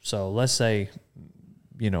 So let's say,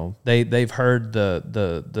 you know, they've heard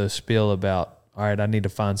the spiel about, all right, I need to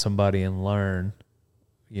find somebody and learn,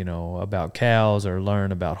 you know, about cows or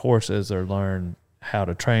learn about horses or learn how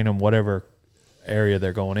to train them, whatever area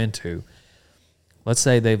they're going into. Let's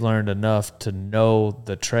say they've learned enough to know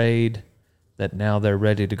the trade that now they're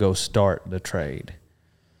ready to go start the trade.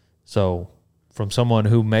 So from someone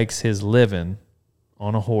who makes his living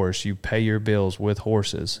on a horse, you pay your bills with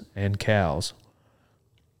horses and cows,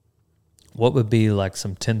 what would be like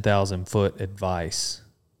some 10,000 foot advice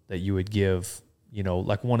that you would give, you know,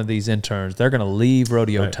 like one of these interns, they're going to leave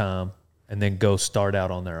rodeo time and then go start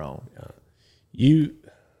out on their own.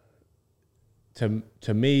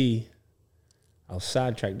 To me, I'll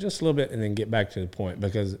sidetrack just a little bit and then get back to the point,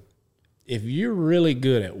 because if you're really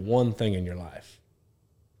good at one thing in your life,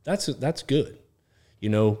 that's good. You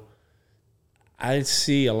know, I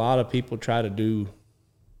see a lot of people try to do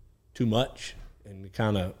too much and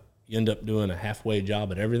kind of end up doing a halfway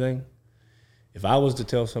job at everything. If I was to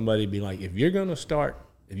tell somebody, be like, if you're going to start,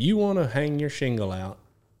 if you want to hang your shingle out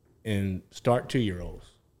and start 2-year-olds,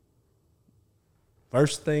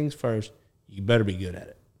 first things first, you better be good at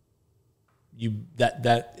it.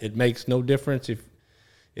 It makes no difference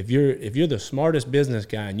if you're the smartest business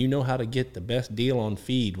guy and you know how to get the best deal on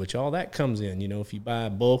feed, which all that comes in. You know, if you buy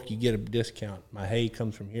bulk, you get a discount. My hay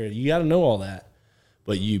comes from here. You got to know all that,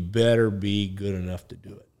 but you better be good enough to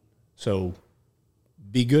do it. So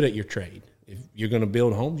be good at your trade. If you're going to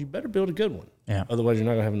build homes, you better build a good one. Yeah. Otherwise, you're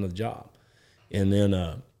not going to have another job. And then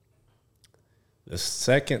the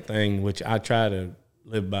second thing, which I try to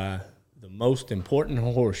live by, the most important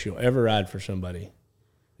horse you'll ever ride for somebody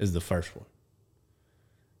is the first one.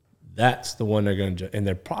 That's the one they're going to, and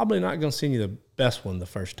they're probably not going to send you the best one the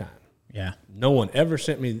first time. Yeah. No one ever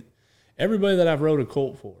sent me, everybody that I've rode a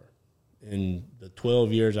colt for in the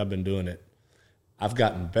 12 years I've been doing it, I've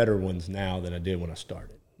gotten better ones now than I did when I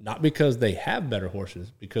started. Not because they have better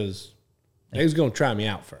horses, because they was going to try me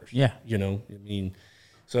out first. Yeah. You know, I mean,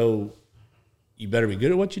 so you better be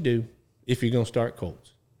good at what you do if you're going to start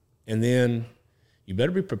colts. And then you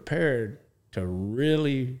better be prepared to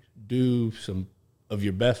really do some of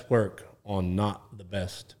your best work on not the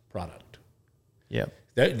best product. Yeah.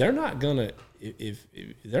 They're not gonna if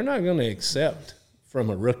they're not gonna accept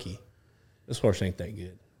from a rookie, this horse ain't that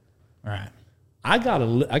good. Right.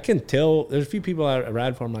 I can tell. There's a few people I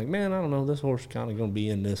ride for. I'm like, man, I don't know. This horse is kind of gonna be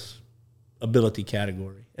in this ability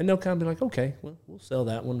category, and they'll kind of be like, okay, well, we'll sell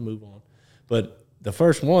that one and move on. But the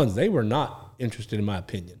first ones, they were not interested, in my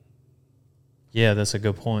opinion. Yeah, that's a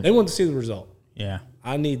good point. They wanted to see the result. Yeah.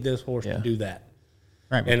 I need this horse to do that.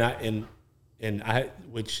 Right. And I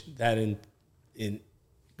which that in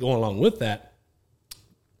going along with that,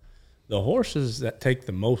 the horses that take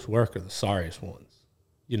the most work are the sorriest ones.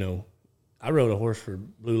 You know, I rode a horse for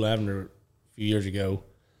Blue Lavender a few years ago,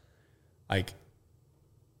 like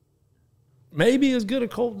maybe as good a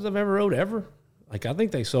colt as I've ever rode ever. Like I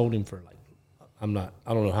think they sold him for like I don't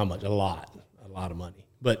know how much, a lot of money.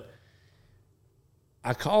 But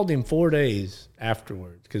I called him 4 days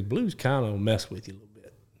afterwards because Blue's kind of mess with you a little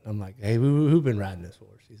bit. I'm like, hey, who been riding this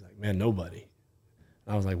horse? He's like, man, nobody.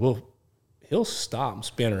 And I was like, well, he'll stop and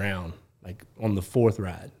spin around like on the 4th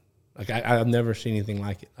ride. Like I've never seen anything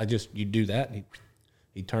like it. You do that and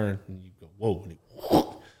he turned and you go, whoa. And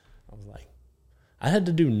I was like, I had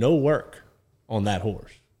to do no work on that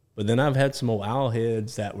horse. But then I've had some old owl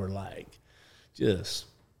heads that were like, just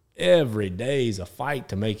every day's a fight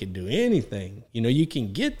to make it do anything. You know, you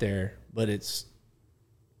can get there, but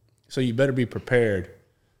so you better be prepared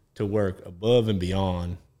to work above and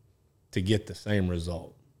beyond to get the same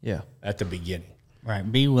result. Yeah. At the beginning. Right.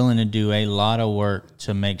 Be willing to do a lot of work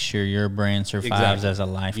to make sure your brand survives as a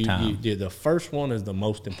lifetime. The first one is the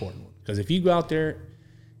most important one. Because if you go out there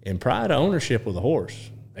and pride of ownership with a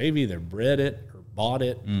horse, they've either bred it or bought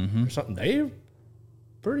it or something, they're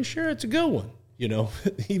pretty sure it's a good one. You know,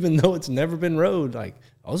 even though it's never been rode, like,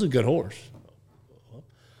 oh, it's a good horse.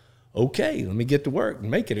 Okay, let me get to work and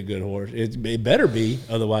make it a good horse. It better be,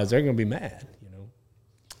 otherwise they're going to be mad, you know.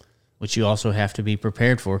 Which you also have to be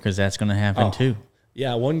prepared for, because that's going to happen too.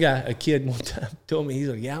 Yeah, one guy, a kid one time told me, he's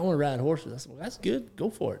like, yeah, I want to ride horses. I said, well, that's good. Go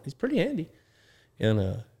for it. He's pretty handy.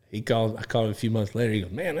 And I called him a few months later. He goes,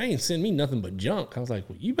 man, they ain't sending me nothing but junk. I was like,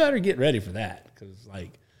 well, you better get ready for that. Because,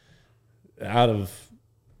 like, out of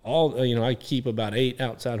all, you know, I keep about 8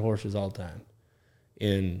 outside horses all the time.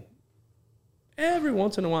 And every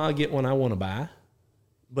once in a while I get one I want to buy.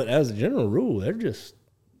 But as a general rule,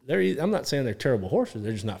 I'm not saying they're terrible horses.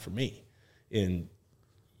 They're just not for me. And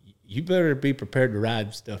you better be prepared to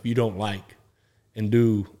ride stuff you don't like and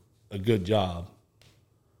do a good job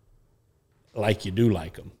like you do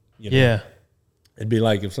like them. You know? Yeah. It'd be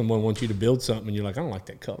like if someone wants you to build something and you're like, I don't like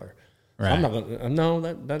that color. Right. So I'm not going to, no,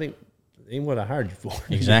 that ain't what I hired you for.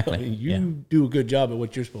 Exactly. You do a good job at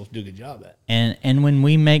what you're supposed to do a good job at. And when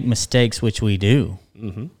we make mistakes, which we do,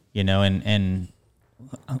 you know, and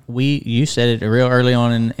you said it real early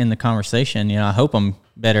on in the conversation, you know, I hope I'm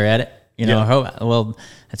better at it. You know, well,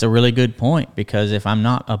 that's a really good point, because if I'm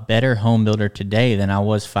not a better home builder today than I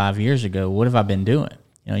was 5 years ago, what have I been doing?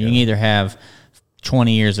 You know, you can either have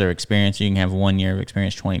 20 years of experience, or you can have 1 year of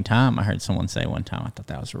experience 20 times. I heard someone say one time, I thought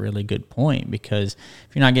that was a really good point, because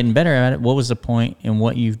if you're not getting better at it, what was the point in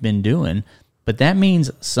what you've been doing? But that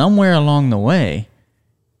means somewhere along the way,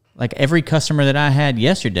 like every customer that I had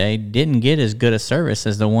yesterday didn't get as good a service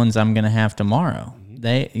as the ones I'm going to have tomorrow.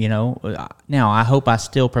 They, you know, now I hope I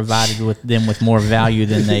still provided them with more value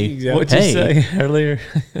than they paid. What'd you say earlier?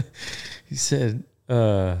 You said,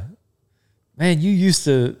 man, you used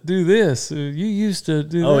to do this. You used to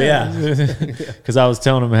do that. Oh, yeah. Because I was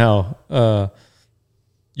telling him how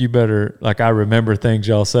you better, like, I remember things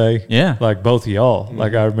y'all say. Yeah. Like both of y'all.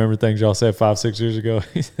 Like, I remember things y'all said 5-6 years ago.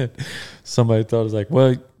 He said, somebody thought it was like,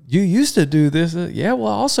 well, you used to do this. Yeah,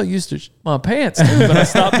 well, I also used to my pants too, but I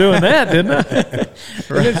stopped doing that, didn't I?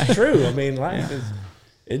 Right. It's true. I mean, life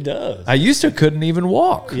it does. I used to couldn't even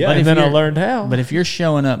walk. Yeah. And then I learned how. But if you're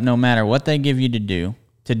showing up no matter what they give you to do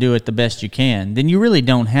it the best you can, then you really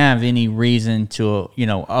don't have any reason to, you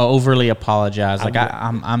know, overly apologize. Like,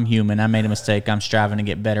 I'm human. I made a mistake. I'm striving to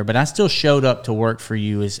get better. But I still showed up to work for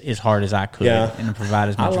you as hard as I could and to provide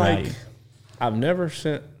as much value. I've never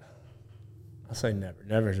sent... I say never.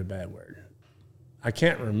 Never is a bad word. I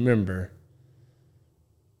can't remember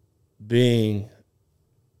being,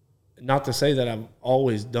 not to say that I've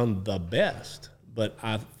always done the best, but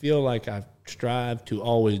I feel like I've strived to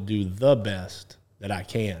always do the best that I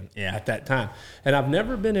can at that time. And I've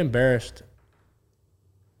never been embarrassed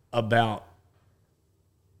about,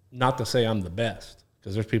 not to say I'm the best,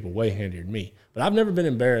 because there's people way handier than me, but I've never been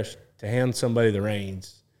embarrassed to hand somebody the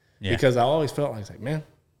reins because I always felt like, man,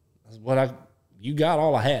 that's what you got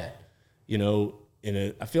all I had, you know.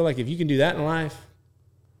 And I feel like if you can do that in life,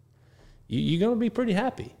 you're going to be pretty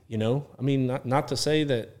happy, you know. I mean, not to say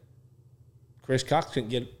that Chris Cox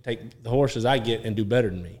couldn't take the horses I get and do better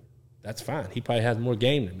than me. That's fine. He probably has more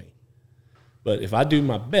game than me. But if I do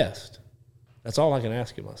my best, that's all I can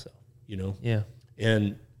ask of myself, you know. Yeah.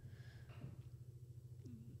 And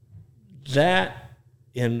that,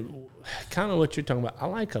 and kind of what you're talking about, I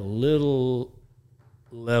like a little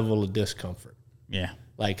level of discomfort. Yeah.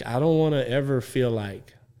 Like, I don't want to ever feel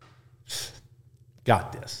like,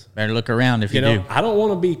 got this. Better look around if you do. I don't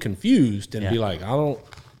want to be confused and be like, I don't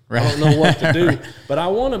know what to do. But I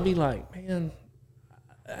want to be like, man,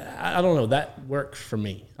 I don't know. That works for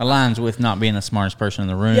me. Aligns with not being the smartest person in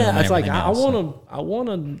the room. Yeah, it's like I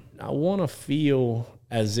want to feel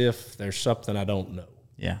as if there's something I don't know.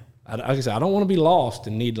 Yeah. Like I said, I don't want to be lost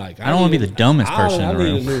and need like. I don't want to be the dumbest person in the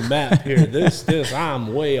room. I need a new map here. This.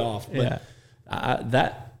 I'm way off. But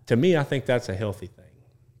that, to me, I think that's a healthy thing.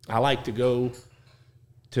 I like to go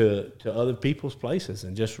to other people's places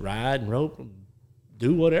and just ride and rope and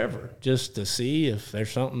do whatever, just to see if there's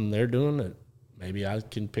something they're doing that maybe I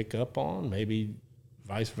can pick up on, maybe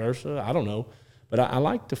vice versa. I don't know. But I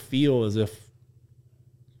like to feel as if,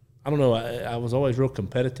 I don't know, I was always real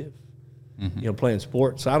competitive. you know, playing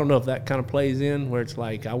sports. So I don't know if that kind of plays in where it's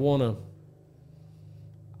like I want to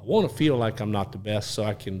feel like I'm not the best so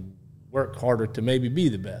I can work harder to maybe be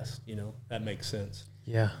the best. You know, that makes sense.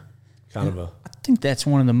 Yeah. Kind of a. I think that's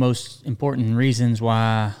one of the most important reasons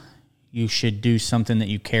why you should do something that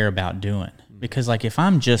you care about doing. Because like if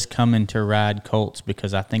I'm just coming to ride colts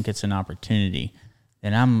because I think it's an opportunity,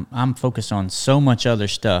 then I'm focused on so much other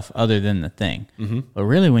stuff other than the thing. But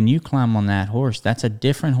really, when you climb on that horse, that's a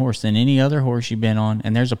different horse than any other horse you've been on,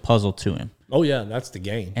 and there's a puzzle to him. Oh yeah, that's the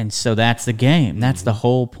game. And so that's the game. That's the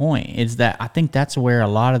whole point. Is that I think that's where a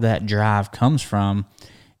lot of that drive comes from,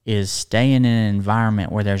 is staying in an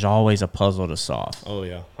environment where there's always a puzzle to solve. Oh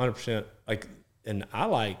yeah, 100%. Like, and I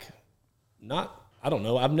don't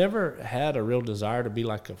know. I've never had a real desire to be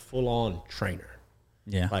like a full-on trainer.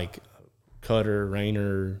 Yeah. Like cutter,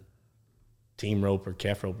 reiner, team roper,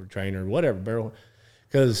 calf roper, trainer, whatever, barrel,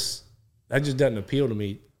 because that just doesn't appeal to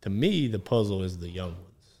me. To me, the puzzle is the young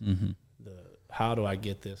ones. How do I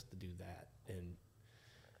get this to do that? And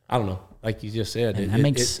I don't know. Like you just said,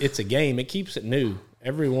 it's a game. It keeps it new.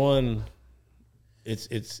 Everyone, it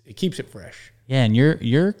keeps it fresh. Yeah, and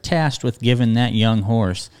you're tasked with giving that young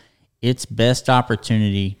horse its best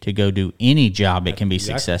opportunity to go do any job it can be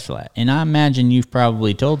successful at. And I imagine you've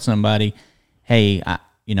probably told somebody, "Hey, I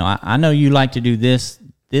know you like to do this.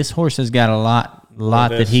 This horse has got a lot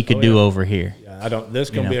that he could do over here." Yeah, I don't. This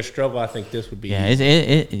gonna be a struggle. I think this would be. Yeah,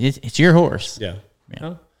 it's your horse. Yeah.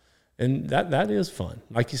 And that is fun.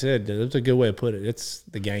 Like you said, that's a good way to put it. It's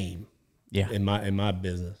the game. Yeah. In my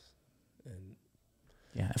business.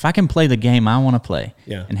 Yeah, if I can play the game I want to play,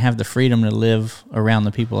 and have the freedom to live around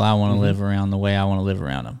the people I want to live around the way I want to live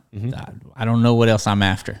around them, I don't know what else I'm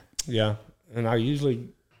after. Yeah, and I usually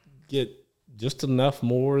get just enough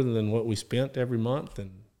more than what we spent every month,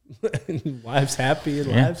 and life's happy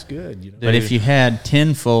and life's good. You know? But if you had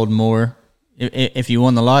tenfold more, if you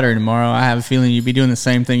won the lottery tomorrow, I have a feeling you'd be doing the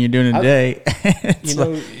same thing you're doing today.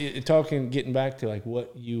 Getting back to like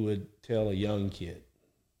what you would tell a young kid.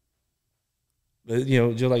 But,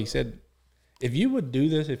 just like you said, if you would do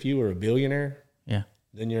this, if you were a billionaire,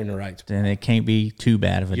 then you're in the right spot. Then it can't be too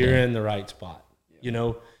bad of a day. You're in the right spot.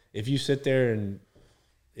 If you sit there and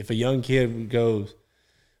if a young kid goes,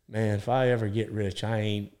 man, if I ever get rich, I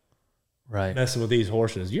ain't messing with these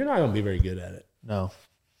horses. You're not going to be very good at it. No.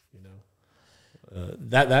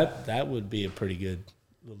 That would be a pretty good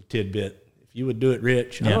little tidbit. If you would do it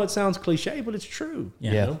rich. I know it sounds cliche, but it's true.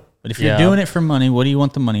 Yeah. But if you're doing it for money, what do you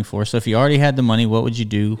want the money for? So if you already had the money, what would you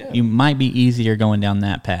do? Yeah. You might be easier going down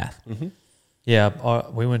that path. Yeah,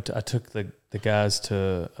 I took the guys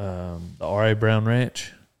to the R.A. Brown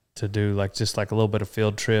Ranch to do just a little bit of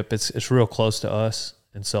field trip. It's real close to us,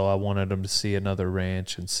 and so I wanted them to see another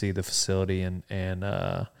ranch and see the facility. And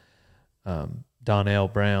Donnell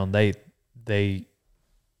Brown, they've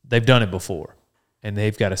done it before, and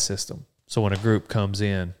they've got a system. So when a group comes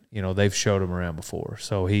in, they've showed them around before.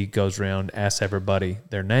 So he goes around, asks everybody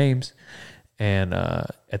their names, and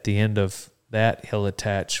at the end of that, he'll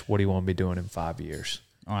attach what do you want to be doing in 5 years.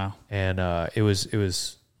 Wow. And it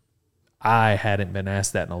was I hadn't been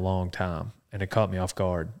asked that in a long time, and it caught me off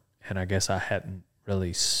guard. And I guess I hadn't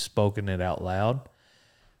really spoken it out loud,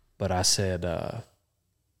 but I said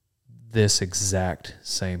this exact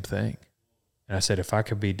same thing. And I said, if I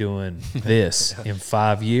could be doing this in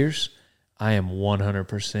 5 years, I am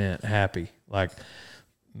 100% happy. Like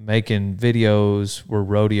making videos, we're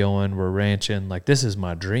rodeoing, we're ranching. Like this is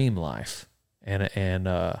my dream life. And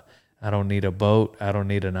I don't need a boat. I don't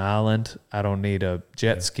need an island. I don't need a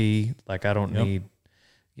jet ski. Like I don't need,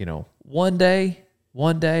 one day,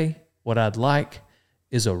 what I'd like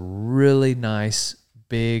is a really nice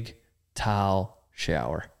big tile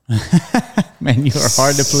shower. Man, you are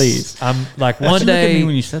hard to please. I'm like one day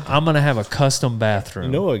I'm going to have a custom bathroom.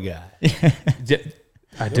 You know a guy.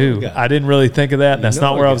 I do. I didn't really think of that. That's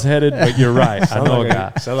not where I was headed, but you're right. I know a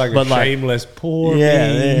guy. Sound like a shameless poor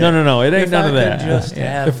me. No. It ain't none of that. Just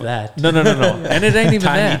have that. No. And it ain't even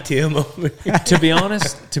Tiny that. Tim over here. To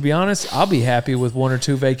be honest, I'll be happy with 1 or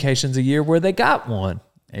 2 vacations a year where they got one.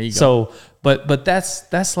 There you go. So, but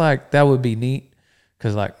that's like, that would be neat.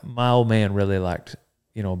 Cause like my old man really liked,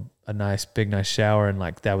 a nice shower, and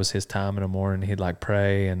like that was his time in the morning. He'd like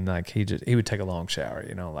pray, and like he would take a long shower,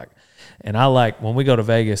 and I like when we go to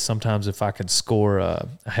Vegas, sometimes if I could score, I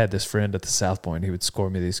had this friend at the South Point, he would score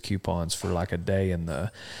me these coupons for like a day in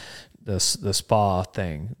the spa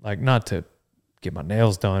thing, like not to get my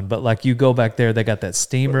nails done, but like you go back there, they got that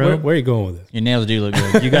steam room. Where are you going with this? Your nails do look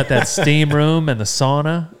good. You got that steam room and the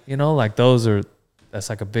sauna, like that's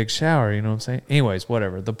like a big shower, you know what I'm saying? Anyways,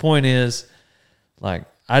 whatever. The point is, like,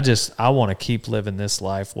 I want to keep living this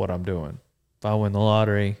life, what I'm doing. if I win the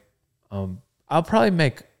lottery, I'll probably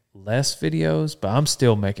make less videos, but I'm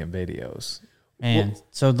still making videos. Man,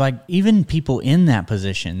 so like even people in that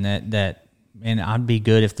position that and I'd be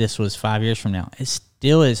good if this was 5 years from now. It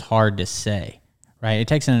still is hard to say, right? It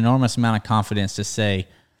takes an enormous amount of confidence to say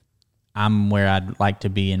I'm where I'd like to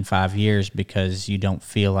be in 5 years because you don't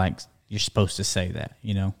feel like you're supposed to say that,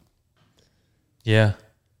 you know? Yeah.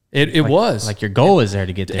 It was. Like your goal is there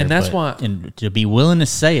to get there. And that's why. And to be willing to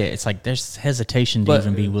say it, it's like there's hesitation to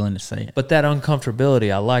even be willing to say it. But that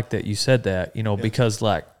uncomfortability, I like that you said that, you know, because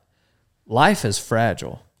like life is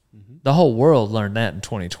fragile. The whole world learned that in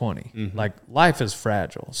 2020. Like life is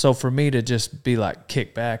fragile. So for me to just be like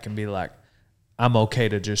kick back and be like, I'm okay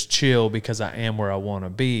to just chill because I am where I want to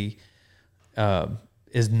be,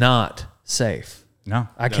 is not safe. No,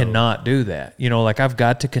 I cannot do that. You know, like I've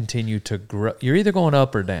got to continue to grow. You're either going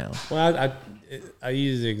up or down. Well, I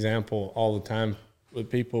use the example all the time with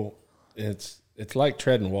people. It's like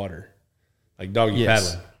treading water, like doggy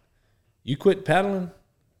paddling. You quit paddling,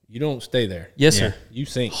 you don't stay there. Yes, sir. You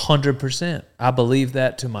sink. 100%. I believe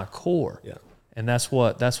that to my core. Yeah. And that's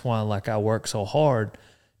why like I work so hard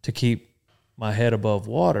to keep my head above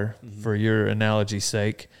water for your analogy's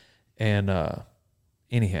sake. And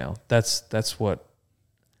anyhow, that's what.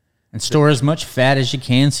 And store as much fat as you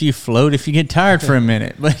can so you float if you get tired for a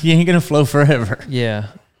minute, but you ain't going to float forever. Yeah.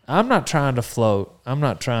 I'm not trying to float. I'm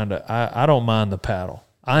not trying to, I don't mind the paddle.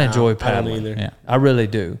 I enjoy paddling. I don't either. Yeah. I really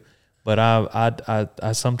do. But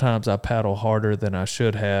I sometimes I paddle harder than I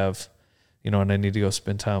should have, you know, and I need to go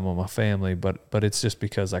spend time with my family. But it's just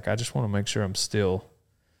because like I just want to make sure I'm still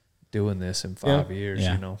doing this in 5 years,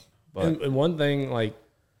 you know. But and one thing, like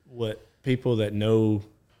what people that know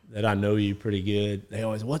that I know you pretty good, they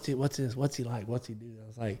always, what's this? What's he like? What's he do? I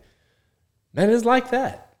was like, man, it's like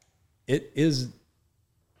that. It is.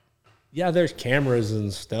 Yeah, there's cameras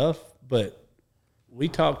and stuff, but we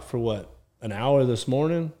talked for an hour this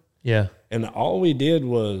morning. yeah. And all we did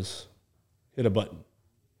was hit a button.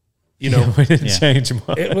 You know, we didn't change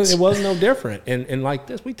much. it was no different. And like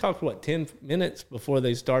this, we talked 10 minutes before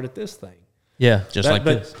they started this thing. Yeah. Just like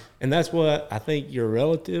this. And that's what I think you're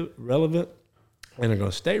relevant, and they're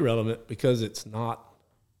going to stay relevant because it's not.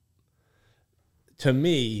 To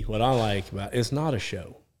me, what I like about it's not a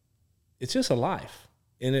show. It's just a life,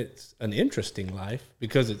 and it's an interesting life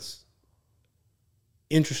because it's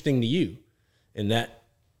interesting to you, and that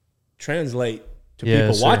translate to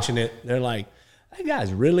people watching it. They're like, that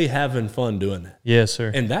guy's really having fun doing that. Yes,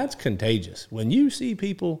 sir. And that's contagious. When you see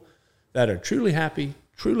people that are truly happy,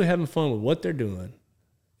 truly having fun with what they're doing,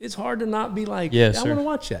 it's hard to not be like, I want to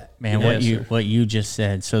watch that. Man, what you just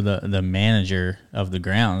said. So the manager of the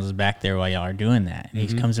grounds is back there while y'all are doing that. And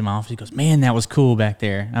he comes in my office, he goes, man, that was cool back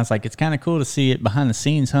there. And I was like, it's kind of cool to see it behind the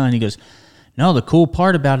scenes, huh? And he goes, no, the cool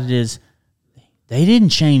part about it is they didn't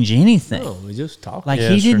change anything. No, we just talk. Like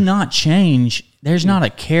he did not change. There's not a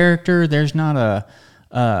character. There's not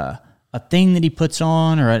a thing that he puts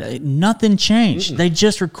on or nothing changed. They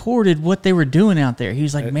just recorded what they were doing out there. He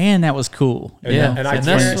was like, man, that was cool. Yeah. And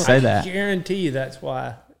I guarantee you that's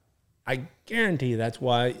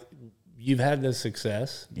why you've had this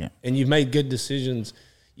success. Yeah. And you've made good decisions.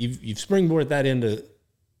 You've springboarded that into a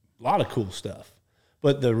lot of cool stuff.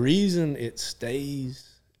 But the reason it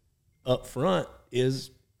stays up front is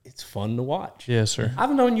it's fun to watch. Yes, sir.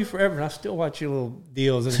 I've known you forever, and I still watch your little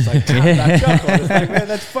deals, and it's like, I chuckle. It's like, man,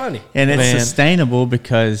 that's funny. And it's sustainable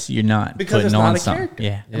because you're not because putting it's on not a something. character.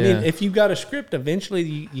 Yeah. I mean, if you've got a script, eventually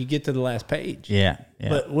you get to the last page. Yeah.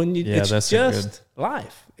 But when it's that's just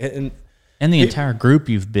life. And the entire group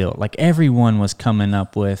you've built, like everyone was coming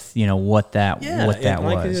up with, what that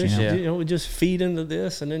was. We just feed into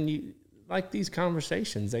this, and then you like these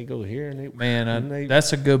conversations. They go here, and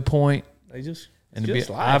that's a good point. They just. And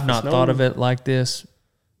I've not thought of it like this,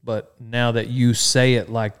 but now that you say it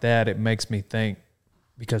like that, it makes me think,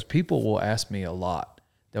 because people will ask me a lot.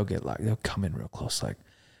 They'll come in real close, like,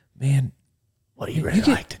 man, what do you really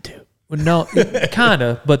like to do? Well, no, kind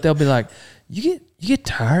of, but they'll be like, you get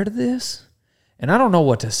tired of this? And I don't know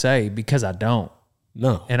what to say because I don't.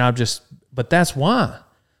 No. And but that's why.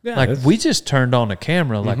 Yeah, like we just turned on the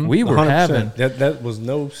camera, like we were 100%. Having that was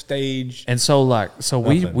no stage, and so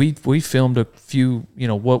we filmed a few,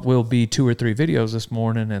 what will be 2 or 3 videos this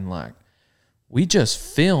morning, and like we just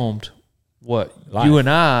filmed what you and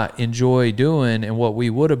I enjoy doing and what we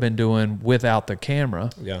would have been doing without the camera.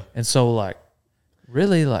 Yeah, and so like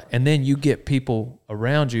really like, and then you get people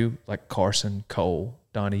around you like Carson, Cole,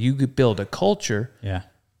 Donnie. You could build a culture. Yeah.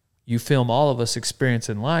 You film all of us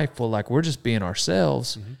experiencing life. Well, like we're just being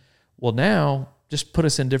ourselves. Well, now just put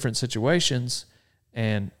us in different situations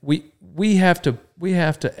and we have to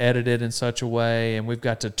edit it in such a way, and we've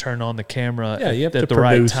got to turn on the camera at the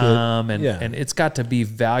right time, and it's got to be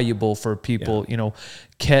valuable for people. You know,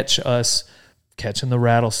 catching the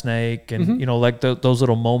rattlesnake, and you know, like those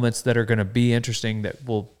little moments that are going to be interesting that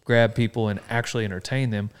will grab people and actually entertain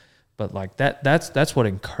them. But like that's what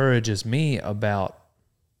encourages me about.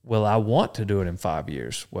 Well, I want to do it in 5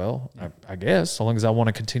 years. Well, I guess so long as I want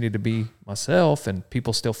to continue to be myself and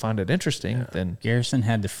people still find it interesting, then Garrison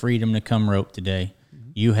had the freedom to come rope today.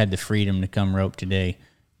 You had the freedom to come rope today.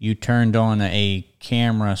 You turned on a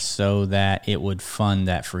camera so that it would fund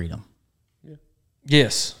that freedom.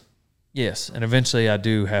 Yes. And eventually I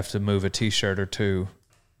do have to move a T-shirt or two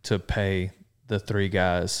to pay the 3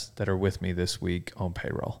 guys that are with me this week on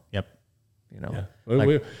payroll. Yep. You know, we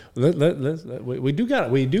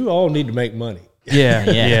do all need to make money.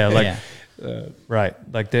 Right.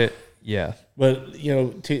 Like that. Yeah. But you know,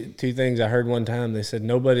 two things I heard one time. They said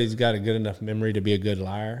nobody's got a good enough memory to be a good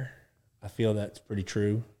liar. I feel that's pretty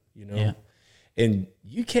true. You know, and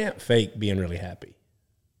you can't fake being really happy.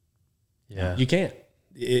 Yeah, you can't.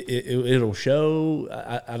 It'll show.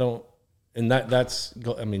 I don't. And that's.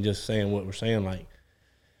 I mean, just saying what we're saying, like.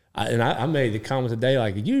 I made the comment today,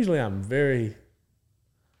 like, usually I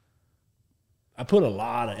put a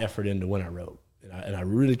lot of effort into when I wrote. And I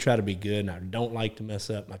really try to be good, and I don't like to mess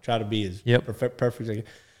up. I try to be as perfect as I can.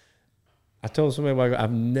 I told somebody,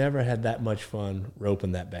 I've never had that much fun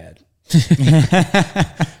roping that bad.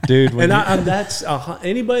 Dude. And that's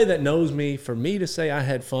anybody that knows me, for me to say I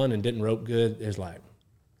had fun and didn't rope good is like.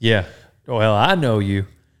 Yeah. Well, I know you.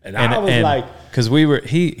 And I was like. Because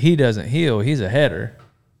he doesn't heel, he's a header.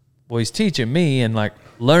 Well, he's teaching me, and like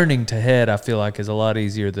learning to head, I feel like is a lot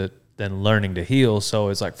easier than learning to heel. So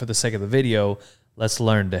it's like, for the sake of the video, let's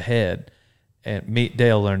learn to head, and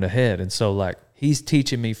Dale learn to head. And so like he's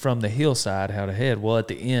teaching me from the heel side how to head. Well, at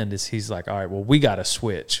the end he's like, all right, well, we got to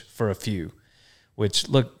switch for a few, which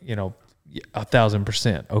look, you know,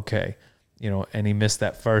 1,000%. Okay. You know, and he missed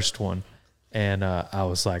that first one. And I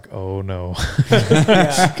was like, oh, no.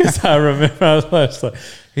 Because I remember I was like,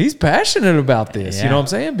 he's passionate about this. Yeah. You know what I'm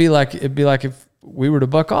saying? It'd be like if we were to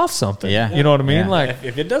buck off something. Yeah. You know what I mean? Yeah. Like,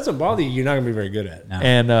 if it doesn't bother you, you're not going to be very good at it. No.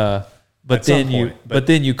 And but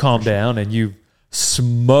then you calm down and you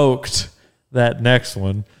smoked that next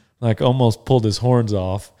one, like almost pulled his horns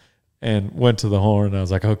off and went to the horn. I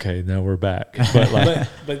was like, okay, now we're back. But like,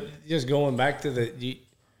 but just going back to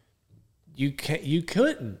you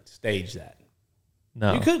couldn't stage that.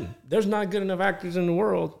 No, you couldn't. There's not good enough actors in the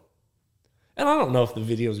world, and I don't know if the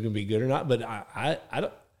video is going to be good or not. But I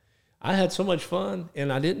had so much fun, and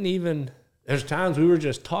I didn't even. There's times we were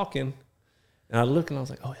just talking, and I looked and I was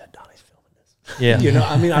like, "Oh yeah, Donnie's filming this." Yeah, you know.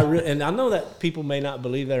 I mean, and I know that people may not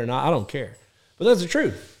believe that or not. I don't care, but that's the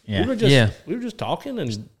truth. Yeah. We were just talking,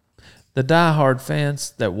 and the diehard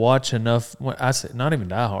fans that watch enough. I say not even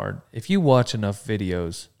diehard. If you watch enough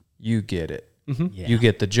videos, you get it. Mm-hmm. Yeah. You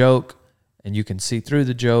get the joke. And you can see through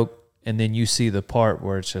the joke, and then you see the part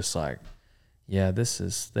where it's just like, yeah, this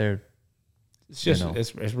is there. It's just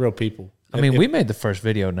it's real people. I mean, we made the first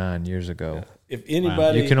video 9 years ago. Yeah. If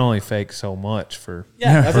anybody, you can only fake so much for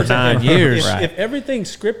 9 years. If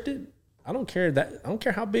everything's scripted, I don't care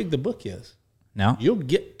how big the book is. No, you'll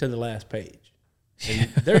get to the last page. And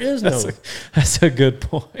there is no. That's a good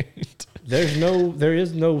point. There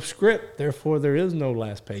is no script. Therefore, there is no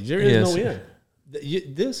last page. There is no end.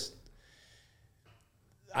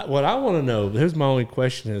 What I want to know, here's my only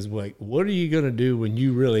question is, like, what are you going to do when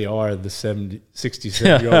you really are the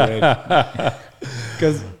 67-year-old ranger?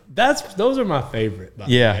 Because those are my favorite.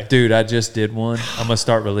 Yeah, dude, I just did one. I'm going to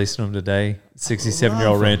start releasing them today.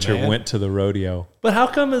 67-year-old rancher went to the rodeo. But how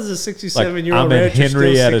come as a 67-year-old rancher I'm in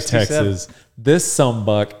Henrietta, Texas. This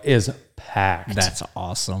sumbug is packed. That's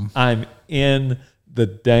awesome. I'm in the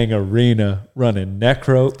dang arena running neck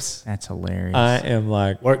ropes. That's hilarious. I am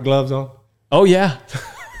like... Work gloves on? Oh, yeah.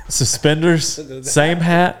 Suspenders, same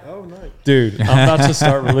hat. Oh, nice. Dude, I'm about to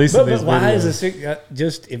start releasing these videos. But why is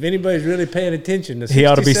if anybody's really paying attention, he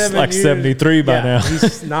ought to be like 73 by now.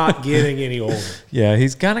 He's not getting any older. Yeah,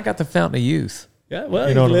 he's kind of got the fountain of youth. Yeah, well,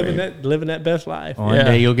 he's living that best life. One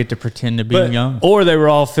day you'll get to pretend to be young. Or they were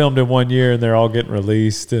all filmed in 1 year and they're all getting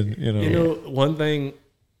released. And one thing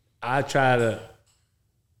I try to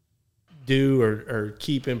do or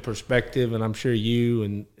keep in perspective, and I'm sure you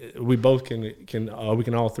and we both we can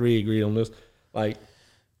all three agree on this. Like,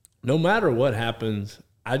 no matter what happens,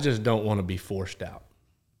 I just don't want to be forced out.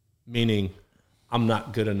 Meaning, I'm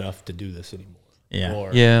not good enough to do this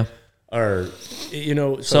anymore. Yeah. Or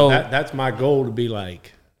so that's my goal, to be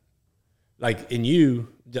like in you,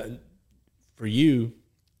 for you.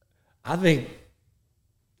 I think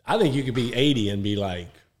I think you could be 80 and be like,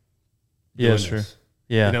 yeah, sure. This,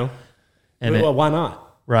 yeah. You know? And well, why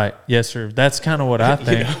not? Right. Yes, sir. That's kind of what I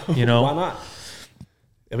think, you know? Why not?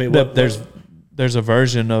 I mean, there's a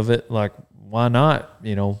version of it, like, why not,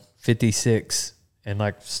 you know, 56 and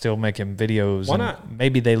like still making videos. Why and not?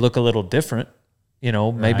 Maybe they look a little different, you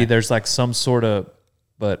know, maybe there's like some sort of,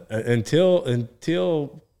 but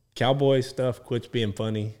until cowboy stuff quits being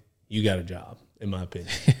funny, you got a job, in my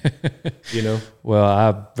opinion. You know? Well,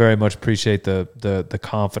 I very much appreciate the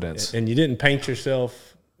confidence. And you didn't paint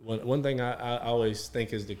yourself. One thing I always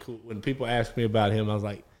think is when people ask me about him, I was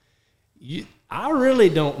like, I really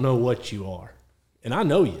don't know what you are. And I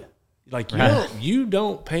know you. Like, you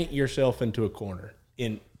don't paint yourself into a corner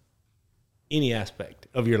in any aspect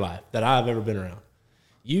of your life that I've ever been around.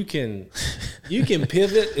 You can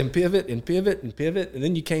pivot and pivot and pivot and pivot, and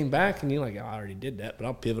then you came back and you're like, oh, I already did that, but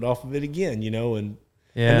I'll pivot off of it again, you know, and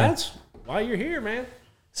that's why you're here, man.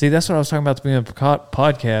 See, that's what I was talking about at the beginning of the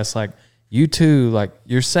podcast. Like, you two, like,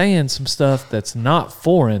 you're saying some stuff that's not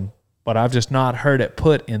foreign, but I've just not heard it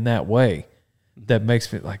put in that way. That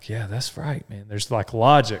makes me like, yeah, that's right, man. There's like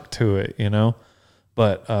logic to it, you know?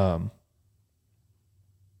 But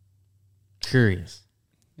curious.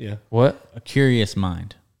 Yeah. What? A curious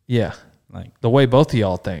mind. Yeah. Like the way both of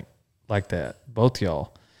y'all think like that. Both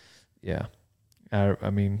y'all. Yeah. I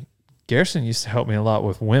mean, Garrison used to help me a lot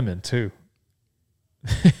with women too.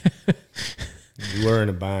 You were in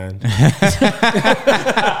a bind.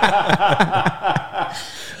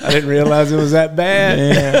 I didn't realize it was that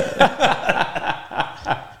bad.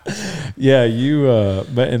 Yeah, you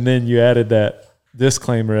but and then you added that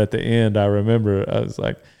disclaimer at the end. I remember I was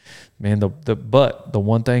like, man, the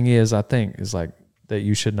one thing is, I think, is like that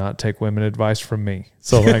you should not take women advice from me.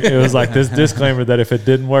 So like it was like this disclaimer that if it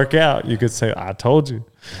didn't work out, you could say, I told you.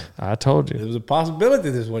 There was a possibility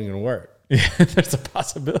this wasn't going to work. Yeah, there's a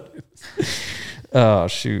possibility. Oh,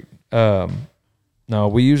 shoot. No,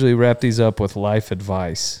 we usually wrap these up with life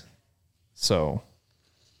advice. So,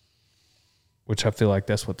 which I feel like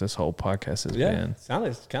that's what this whole podcast has been.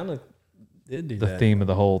 Sounded kind of did do the that. theme of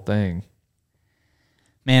the whole thing.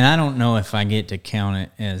 Man, I don't know if I get to count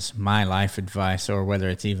it as my life advice or whether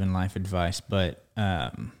it's even life advice, but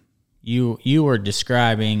you were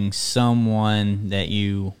describing someone that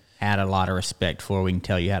you had a lot of respect for. We can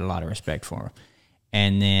tell you had a lot of respect for him.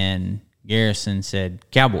 And then Garrison said,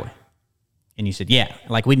 cowboy. And you said, yeah.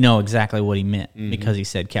 Like, we know exactly what he meant because he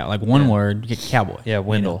said cow. Like, one word, cowboy. Yeah,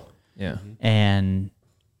 Wendell. You know? Yeah. And,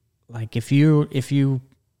 like, if you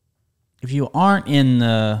aren't in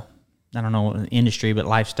the, I don't know, industry, but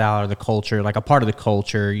lifestyle or the culture, like a part of the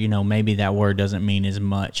culture, you know, maybe that word doesn't mean as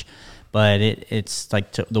much. But it's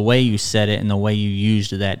like the way you said it and the way you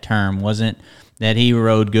used that term wasn't that he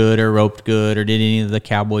rode good or roped good or did any of the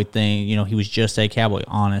cowboy thing. You know, he was just a cowboy,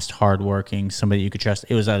 honest, hardworking, somebody you could trust.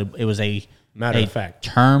 It was a matter of fact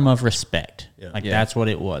term of respect. Yeah. Like that's what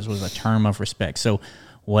it was a term of respect. So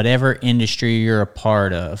whatever industry you're a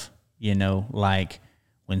part of, you know, like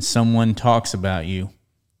when someone talks about you,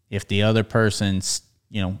 if the other person's,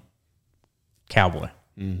 you know, cowboy,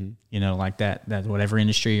 you know, like that's whatever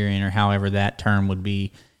industry you're in or however that term would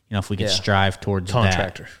be, you know, if we could strive towards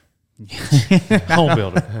contractor. Home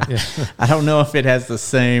builder. Yeah. I don't know if it has the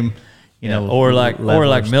same, you know, or like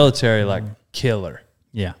military, like killer.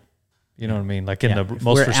 Yeah. You know what I mean? Like in the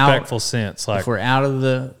most respectful sense. Like if we're out of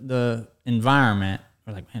the environment,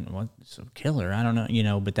 we're like, man, what's a killer? I don't know, you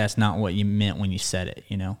know, but that's not what you meant when you said it,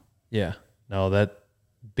 you know? Yeah. No, that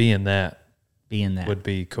being that would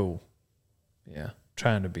be cool. Yeah.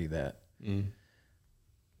 Trying to be that.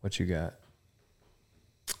 What you got?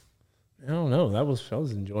 I don't know. I was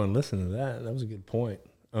enjoying listening to that. That was a good point.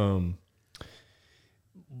 One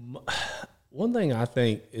thing I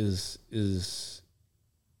think is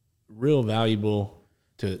real valuable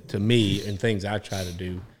to me and things I try to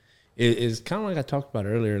do is kind of like I talked about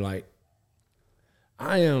earlier. Like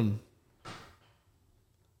I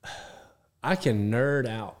can nerd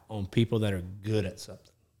out on people that are good at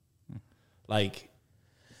something. Like,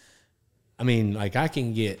 I mean, like I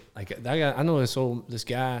can get like I know this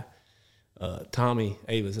guy. Tommy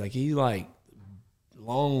Avis, like he's like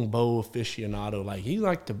longbow aficionado, like he's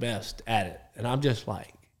like the best at it, and I'm just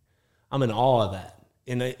like I'm in awe of that.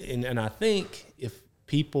 And I think if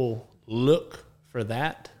people look for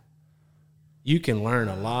that, you can learn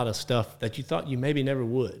a lot of stuff that you thought you maybe never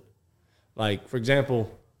would. Like for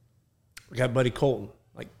example, we got Buddy Colton.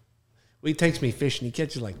 Like he takes me fishing, he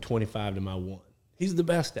catches like 25 to my 1. He's the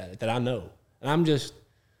best at it that I know, and I'm just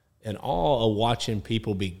in awe of watching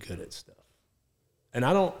people be good at stuff. And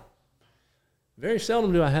very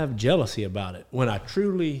seldom do I have jealousy about it when I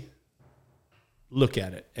truly, look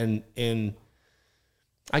at it. And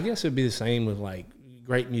I guess it'd be the same with like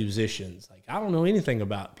great musicians. Like I don't know anything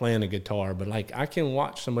about playing a guitar, but like I can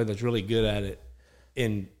watch somebody that's really good at it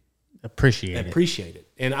and appreciate it.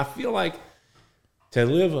 And I feel like to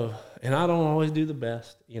live and I don't always do the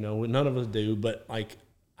best, none of us do, but like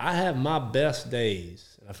I have my best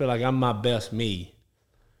days and I feel like I'm my best me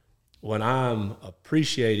when I'm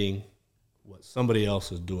appreciating what somebody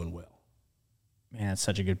else is doing well. Man, that's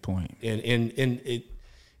such a good point. And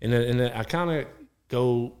I kind of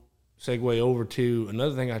segue over to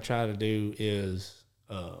another thing I try to do is,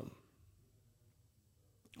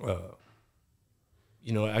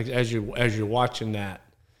 as you're watching that,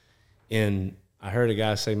 and I heard a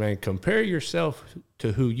guy say, man, compare yourself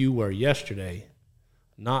to who you were yesterday,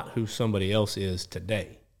 not who somebody else is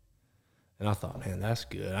today. And I thought, man, that's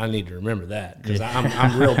good. I need to remember that because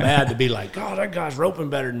I'm real bad to be like, oh, that guy's roping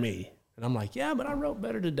better than me. And I'm like, yeah, but I rope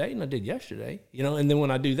better today than I did yesterday. And then when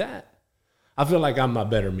I do that, I feel like I'm my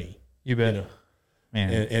better me. You bet.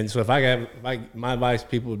 Man. And so if my advice to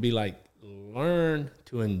people would be like, learn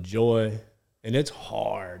to enjoy. And it's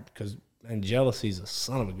hard because, man, jealousy is a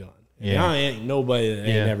son of a gun. Yeah. I ain't nobody that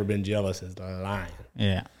ain't never been jealous is lying.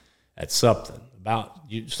 Yeah. That's something about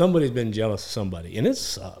you. Somebody's been jealous of somebody, and it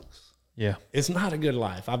sucks. Yeah. It's not a good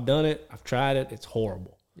life. I've done it. I've tried it. It's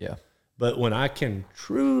horrible. Yeah. But when I can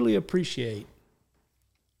truly appreciate,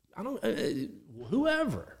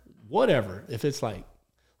 whoever, whatever, if it's like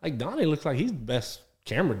Donnie looks like he's the best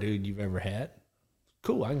camera dude you've ever had.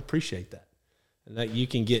 Cool. I can appreciate that. And that you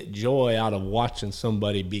can get joy out of watching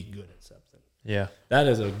somebody be good at something. Yeah. That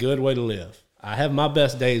is a good way to live. I have my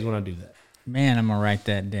best days when I do that. Man, I'm going to write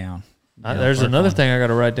that down. There's another thing I got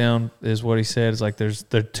to write down is what he said. Is like there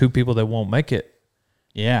are two people that won't make it.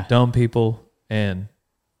 Yeah. Dumb people and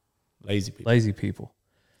lazy people.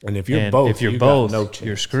 And if you're both, no chance.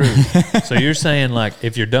 You're screwed. So you're saying like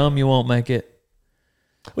if you're dumb, you won't make it.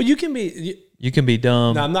 Well, you can be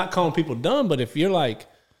dumb. Now, I'm not calling people dumb, but if you're like,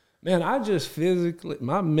 man, I just physically,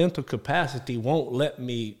 my mental capacity won't let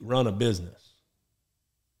me run a business.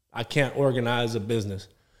 I can't organize a business.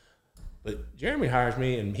 But Jeremy hires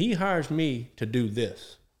me, and he hires me to do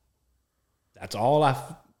this. That's all I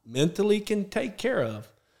mentally can take care of.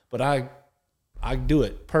 But I do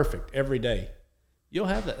it perfect every day. You'll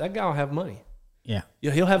have that. That guy will have money. Yeah.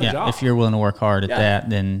 He'll have a job. If you're willing to work hard at that,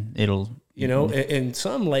 then it'll... and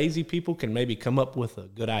some lazy people can maybe come up with a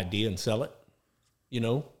good idea and sell it.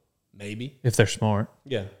 Maybe. If they're smart.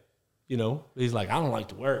 Yeah. He's like, I don't like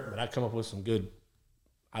to work, but I come up with some good...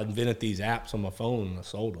 I invented these apps on my phone and I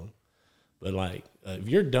sold them. But like, if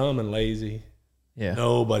you're dumb and lazy,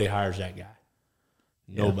 nobody hires that guy.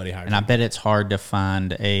 Nobody hires. And I bet it's hard to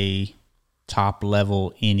find a top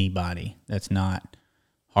level anybody that's not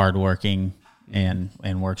hardworking and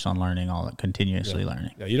works on learning continuously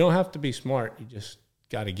learning. No, you don't have to be smart. You just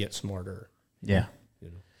got to get smarter. Yeah.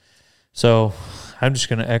 So I'm just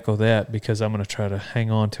going to echo that because I'm going to try to hang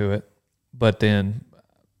on to it. But then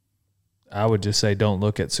I would just say don't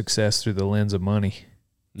look at success through the lens of money.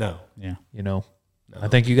 No. Yeah. No. I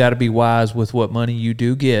think you got to be wise with what money you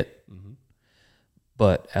do get. Mm-hmm.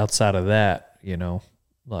 But outside of that,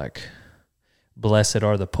 like, blessed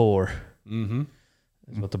are the poor. Mm-hmm.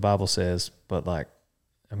 Is what the Bible says. But like,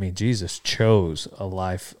 Jesus chose a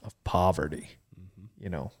life of poverty,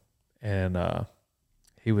 and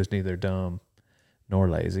he was neither dumb nor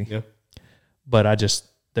lazy. Yeah. But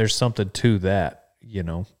there's something to that,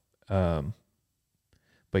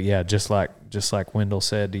 But yeah, just like Wendell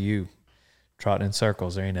said to you, trotting in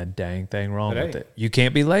circles, there ain't a dang thing wrong with it. You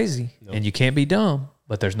can't be lazy and you can't be dumb,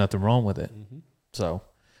 but there's nothing wrong with it. Mm-hmm. So,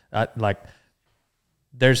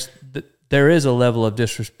 there is a level of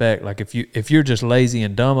disrespect. Like if you're just lazy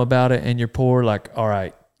and dumb about it and you're poor, like, all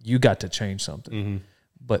right, you got to change something. Mm-hmm.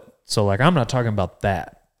 But so like, I'm not talking about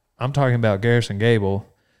that. I'm talking about Garrison Gable,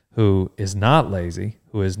 who is not lazy,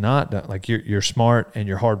 who is not like you're smart and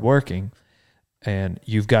you're hardworking. And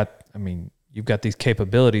you've got these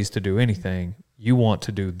capabilities to do anything. You want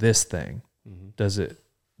to do this thing. Mm-hmm. Does it?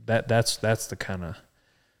 That's the kind of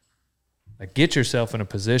like get yourself in a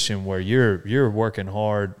position where you're working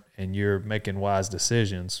hard and you're making wise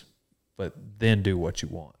decisions, but then do what you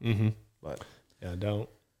want. Mm-hmm. But don't.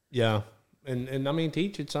 Yeah, and to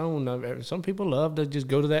each its own. Some people love to just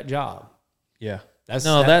go to that job. Yeah, that's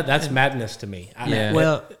madness to me.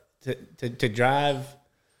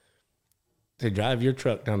 To drive your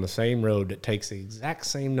truck down the same road that takes the exact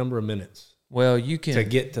same number of minutes. Well, you can to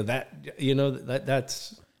get to that.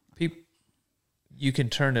 That's people. You can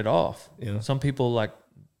turn it off. Yeah. Some people like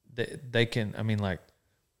they can.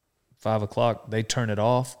 5 o'clock they turn it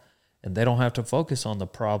off, and they don't have to focus on the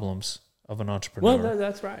problems of an entrepreneur. Well,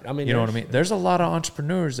 that's right. I mean, you know what I mean? There's a lot of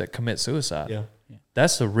entrepreneurs that commit suicide. Yeah.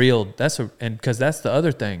 Because that's the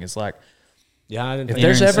other thing. It's like, yeah, if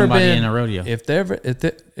there's ever been in a rodeo, if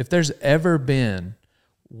there's ever been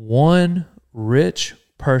one rich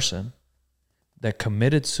person that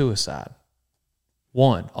committed suicide,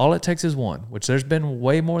 all it takes is one, which there's been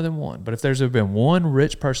way more than one. But if there's ever been one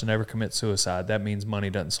rich person ever commit suicide, that means money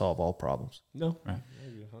doesn't solve all problems. No. Right.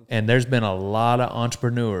 And there's been a lot of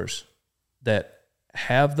entrepreneurs that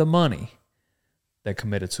have the money that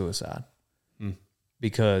committed suicide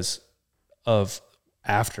because of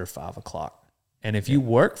after 5 o'clock. And if you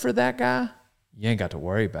work for that guy, you ain't got to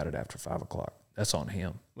worry about it after 5 o'clock. That's on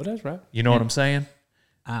him. Well, that's right. You know what I'm saying?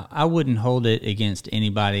 I wouldn't hold it against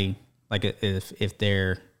anybody. Like if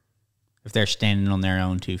they're standing on their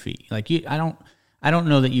own 2 feet. Like I don't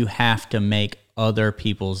know that you have to make other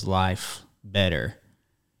people's life better.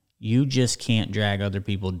 You just can't drag other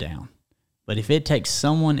people down. But if it takes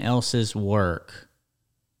someone else's work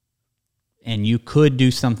and you could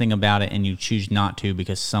do something about it and you choose not to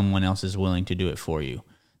because someone else is willing to do it for you,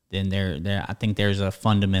 then I think there's a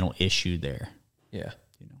fundamental issue there. Yeah.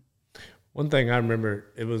 One thing I remember,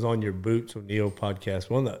 it was on your Boots O'Neill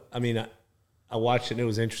podcast. I watched it and it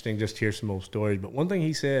was interesting just to hear some old stories. But one thing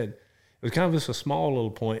he said, it was kind of just a small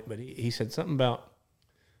little point, but he said something about,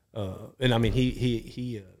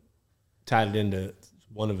 he tied it into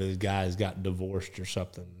one of his guys got divorced or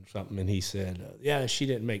something. And he said, yeah, she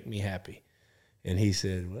didn't make me happy. And he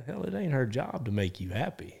said, well, hell, it ain't her job to make you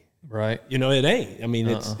happy. Right. It ain't. I mean,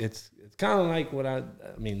 it's kind of like what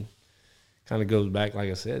kind of goes back, like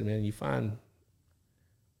I said, man,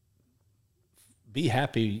 be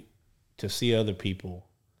happy to see other people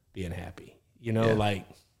being happy. Like, I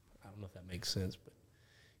don't know if that makes sense, but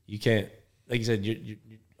you can't, like you said,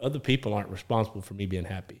 other people aren't responsible for me being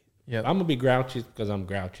happy. Yeah. I'm going to be grouchy because I'm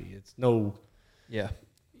grouchy. It's no, yeah.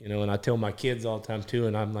 And I tell my kids all the time too,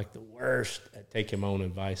 and I'm like the worst at taking my own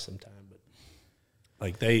advice sometimes, but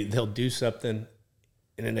like they'll do something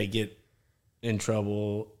and then they get in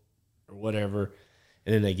trouble or whatever,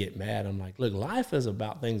 and then they get mad. I'm like, look, life is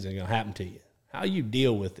about things that are going to happen to you. How you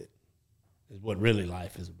deal with it is what really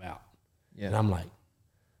life is about. Yeah. And I'm like,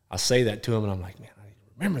 I say that to them, and I'm like, man, I need to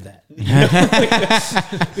remember that.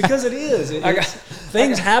 Because it is.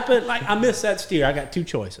 Things happen. Like, I missed that steer. I got two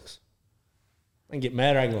choices. I can get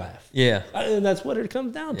mad or I can laugh. Yeah. And that's what it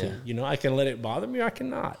comes down to. I can let it bother me or I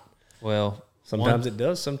cannot. Well, sometimes it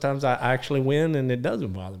does. Sometimes I actually win and it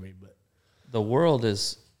doesn't bother me. But the world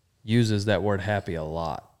uses that word happy a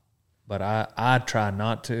lot, but I try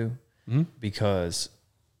not to because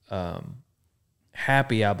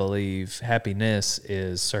happiness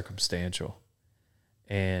is circumstantial,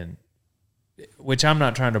 and which I'm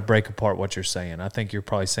not trying to break apart what you're saying. I think you're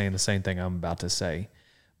probably saying the same thing I'm about to say,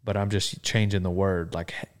 but I'm just changing the word.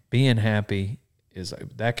 Like, being happy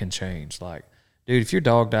that can change. Like, dude, if your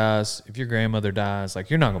dog dies, if your grandmother dies,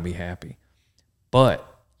 like, you're not going to be happy, but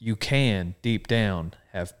you can deep down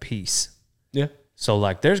have peace. Yeah. So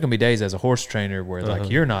like, there's going to be days as a horse trainer where like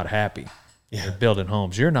you're not happy. Yeah. You're building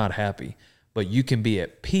homes. You're not happy, but you can be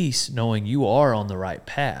at peace knowing you are on the right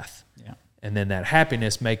path. Yeah. And then that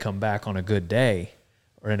happiness may come back on a good day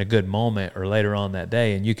or in a good moment or later on that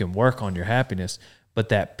day, and you can work on your happiness. But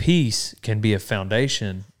that peace can be a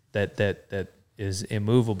foundation that is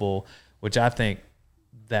immovable, which I think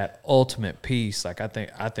that ultimate peace, like I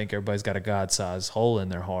think everybody's got a God-sized hole in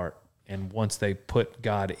their heart. And once they put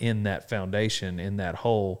God in that foundation, in that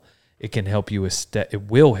hole, it can help you. It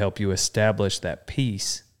will help you establish that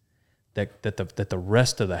peace that the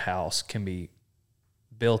rest of the house can be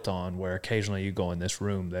built on. Where occasionally you go in this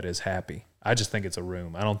room that is happy. I just think it's a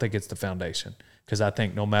room. I don't think it's the foundation, because I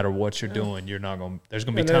think no matter what you're doing, you're not going. There's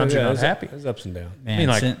going to be times you're not happy. There's ups and downs.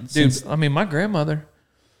 Man, my grandmother,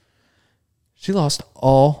 she lost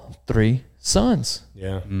all 3 sons.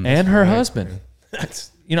 Yeah, and her husband.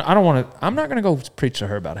 I'm not going to go preach to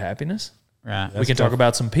her about happiness. Right. We can talk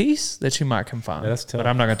about some peace that she might can find. Yeah, that's tough. But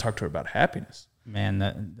I'm not going to talk to her about happiness. Man,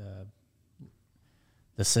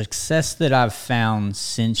 the success that I've found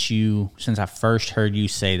since I first heard you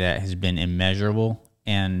say that has been immeasurable,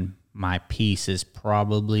 and my peace is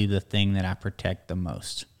probably the thing that I protect the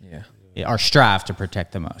most. Yeah. Or strive to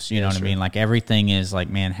protect the most. You know what I mean? Like, everything is like,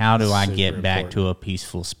 man, how do I get back to a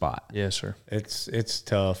peaceful spot? Yeah, sure. It's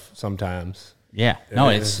tough sometimes. Yeah. No,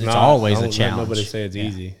 it's always a challenge. Nobody say it's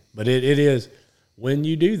easy. But it is. When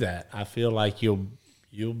you do that, I feel like you'll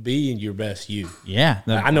be in your best you. Yeah.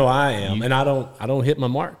 I know I am. And I don't hit my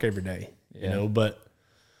mark every day. But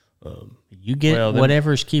you get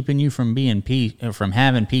whatever's keeping you from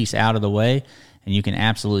having peace out of the way, and you can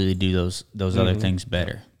absolutely do those other things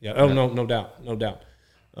better. Yeah. Oh, no doubt.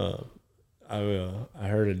 I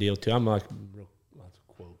heard a deal too. I'm like lots of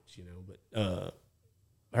quotes, but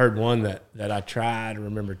I heard one that I try to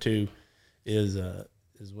remember too is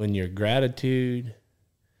when your gratitude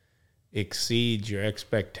exceeds your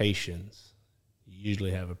expectations, you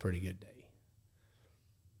usually have a pretty good day.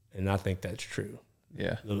 And I think that's true.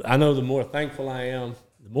 Yeah. I know the more thankful I am,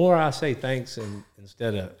 the more I say thanks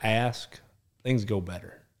instead of ask, things go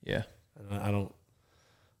better. Yeah. And I don't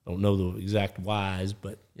know the exact whys,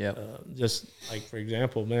 but yeah, just like, for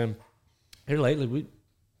example, man, here lately we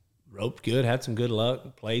roped good, had some good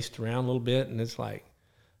luck, placed around a little bit, and it's like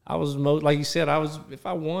I was like you said, if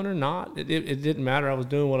I won or not, it didn't matter. I was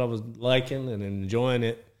doing what I was liking and enjoying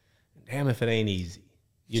it. Damn if it ain't easy.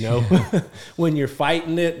 When you're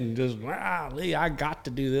fighting it and just, Lee, I got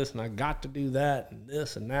to do this and I got to do that and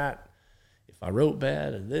this and that. If I wrote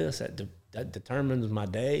bad or this, that determines my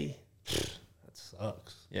day. That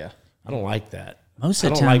sucks. Yeah. I don't like that. Most of I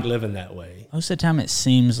the don't time, like living that way. Most of the time, it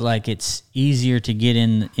seems like it's easier to get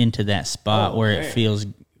into that spot where it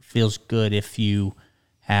feels good if you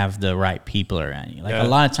have the right people around you. Like a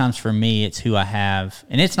lot of times for me, it's who I have,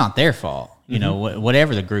 and it's not their fault.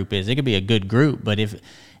 Whatever the group is, it could be a good group, but if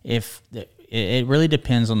it really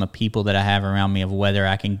depends on the people that I have around me of whether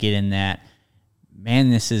I can get in that.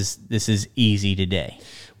 Man, this is easy today.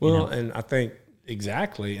 Well, and I think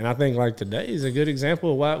exactly, and I think like today is a good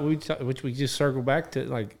example of why which we just circle back to.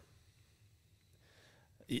 Like,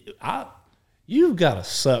 you've got to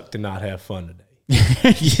suck to not have fun today.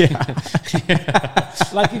 Yeah.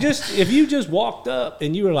 Like if you just walked up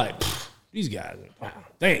and you were like, these guys,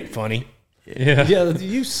 they ain't funny. Yeah,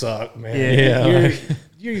 you suck, man. Yeah,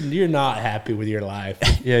 you're not happy with your life.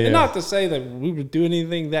 And not to say that we were doing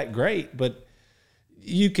anything that great, but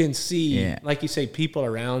you can see, like you say, people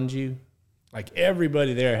around you, like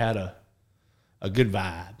everybody there had a good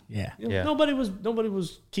vibe. Yeah, Nobody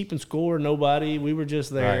was keeping score. Nobody. We were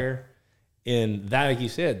just there. Right. And that, like you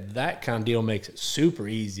said, that kind of deal makes it super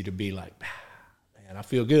easy to be like, man, I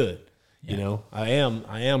feel good. I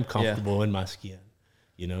am comfortable in my skin.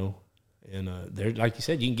 And there, like you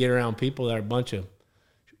said, you can get around people that are a bunch of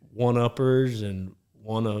one-uppers and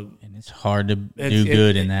and it's hard to do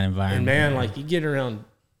good in that environment. And man, like you get around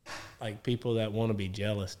like people that want to be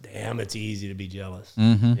jealous. Damn, it's easy to be jealous.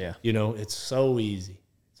 Mm-hmm. Yeah, it's so easy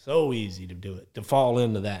to do it, to fall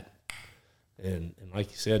into that. And like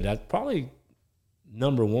you said, that's probably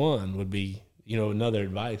number one would be, another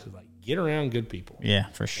advice is like get around good people. Yeah,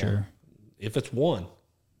 for sure. If it's one,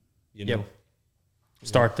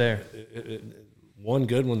 start there. One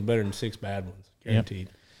good one's better than 6 bad ones, guaranteed.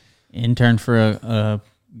 Intern for a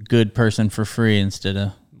good person for free instead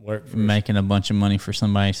of making a bunch of money for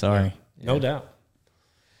somebody. Sorry. No doubt.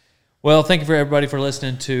 Well, thank you for everybody for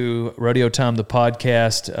listening to Rodeo Time, the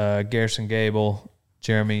podcast. Garrison Gable,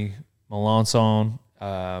 Jeremy Melanson.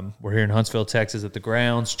 We're here in Huntsville, Texas at the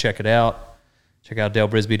grounds. Check it out. Check out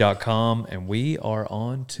DaleBrisby.com. And we are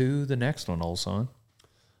on to the next one, old son.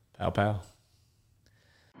 Pow, pow.